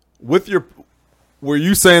 Were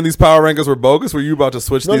you saying these power rankings were bogus? Were you about to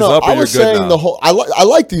switch these up? I was saying I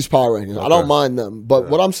like these power rankings. Okay. I don't mind them. But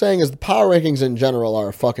what I'm saying is the power rankings in general are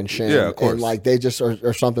a fucking sham. Yeah, of course. And like they just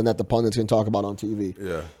are something that the pundits can talk about on TV.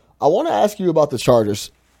 Yeah. I want to ask you about the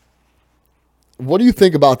Chargers. What do you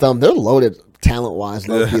think about them? They're loaded talent-wise,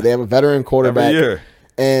 low-key. They have a veteran quarterback. Every year.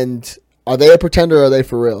 And are they a pretender or are they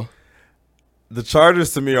for real? The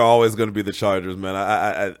Chargers, to me, are always going to be the Chargers,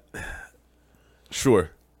 man.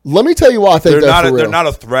 Sure. Let me tell you why I think they're for real. They're not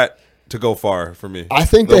a threat to go far for me. I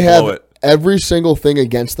think they have every single thing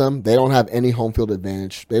against them. They don't have any home field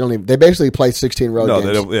advantage. They basically play 16 road games.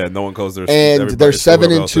 They don't. Yeah, no one goes there. And they're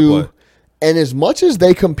 7-2. And as much as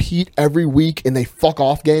they compete every week and they fuck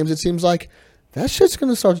off games, it seems like, that shit's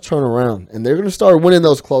going to start to turn around. And they're going to start winning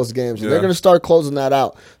those close games. And they're going to start closing that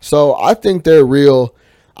out. So I think they're real.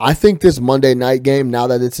 I think this Monday night game, now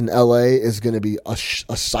that it's in L.A., is going to be a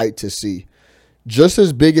sight to see. Just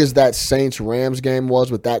as big as that Saints-Rams game was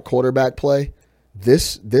with that quarterback play,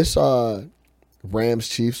 this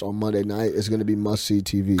Rams-Chiefs on Monday night is going to be must-see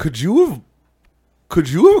TV. Could you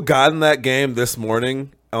have gotten that game this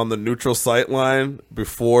morning on the neutral sight line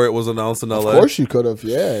before it was announced in LA? Of course you could have,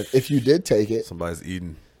 yeah. If you did take it. Somebody's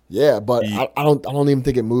eating. Yeah, but I don't even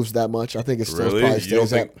think it moves that much. I think it still probably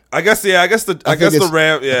stays at. I guess the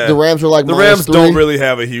Rams. Yeah, the Rams are like the Rams don't really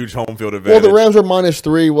have a huge home field advantage. Well, the Rams are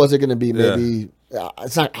 -3. Was it going to be maybe?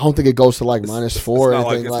 It's not. I don't think it goes to like -4.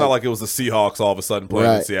 It's not like it was the Seahawks all of a sudden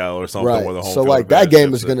playing in Seattle or something where the home field like that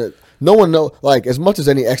game is going to. No one knows. Like as much as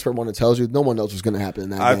any expert one tells you, no one knows what's going to happen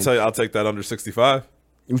in that game. I tell you, I'll take that under 65.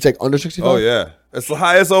 You take under 65? Oh yeah, it's the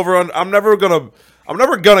highest over. I'm never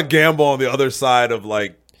gonna gamble on the other side of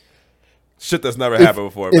like shit that's never happened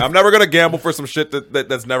before. I'm never gonna gamble for some shit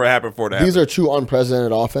that's never happened before. These are two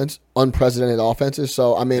unprecedented offenses.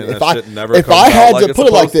 So I mean, and if I had to put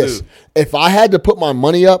it like this, if I had to put my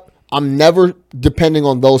money up, I'm never depending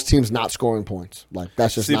on those teams not scoring points. Like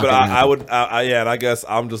that's just not gonna happen. And I guess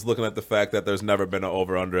I'm just looking at the fact that there's never been an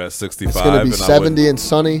over under at 65. It's gonna be 70 and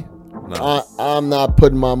sunny. No. I'm not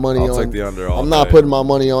putting my money on. I'll take the under all I'm not putting my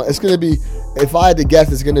money on. It's going to be, if I had to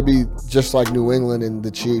guess, it's going to be just like New England and the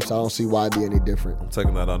Chiefs. I don't see why it'd be any different. I'm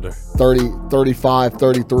taking that under. 30, 35,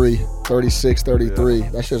 33, 36, 33. Yeah.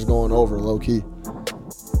 That shit's going over low key.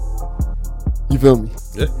 You feel me?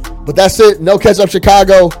 Yeah. But that's it. No Catch Up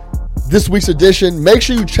Chicago. This week's edition. Make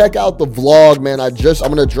sure you check out the vlog, man. I'm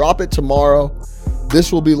going to drop it tomorrow.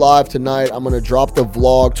 This will be live tonight. I'm going to drop the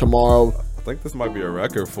vlog tomorrow. I think this might be a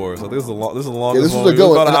record for us. I think this is the longest this one. was a good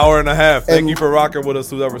one. About an hour and a half. Thank and- you for rocking with us,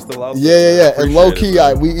 whoever's still out there. Yeah. And low Appreciate key, it,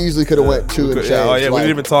 man. we easily could have went 2 and Yeah, changed. oh yeah, we like- didn't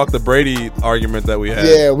even talk the Brady argument that we had.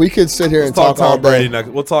 Yeah, we could sit here and Talk talk all Tom Brady day. next.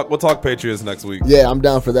 We'll talk Patriots next week. Yeah, I'm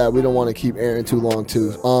down for that. We don't want to keep airing too long,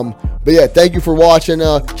 too. But yeah, thank you for watching.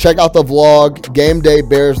 Check out the vlog, Game Day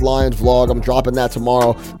Bears Lions vlog. I'm dropping that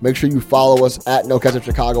tomorrow. Make sure you follow us at No Catch Up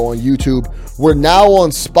Chicago on YouTube. We're now on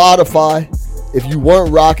Spotify. If you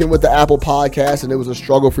weren't rocking with the Apple Podcast and it was a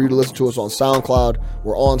struggle for you to listen to us on SoundCloud,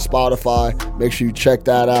 we're on Spotify. Make sure you check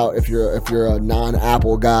that out. If you're a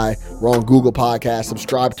non-Apple guy, we're on Google Podcasts.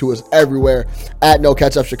 Subscribe to us everywhere at No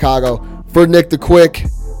Catch Up Chicago. For Nick the Quick,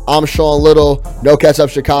 I'm Sean Little. No Catch Up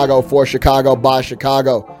Chicago for Chicago by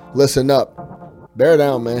Chicago. Listen up. Bear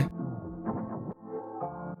down, man.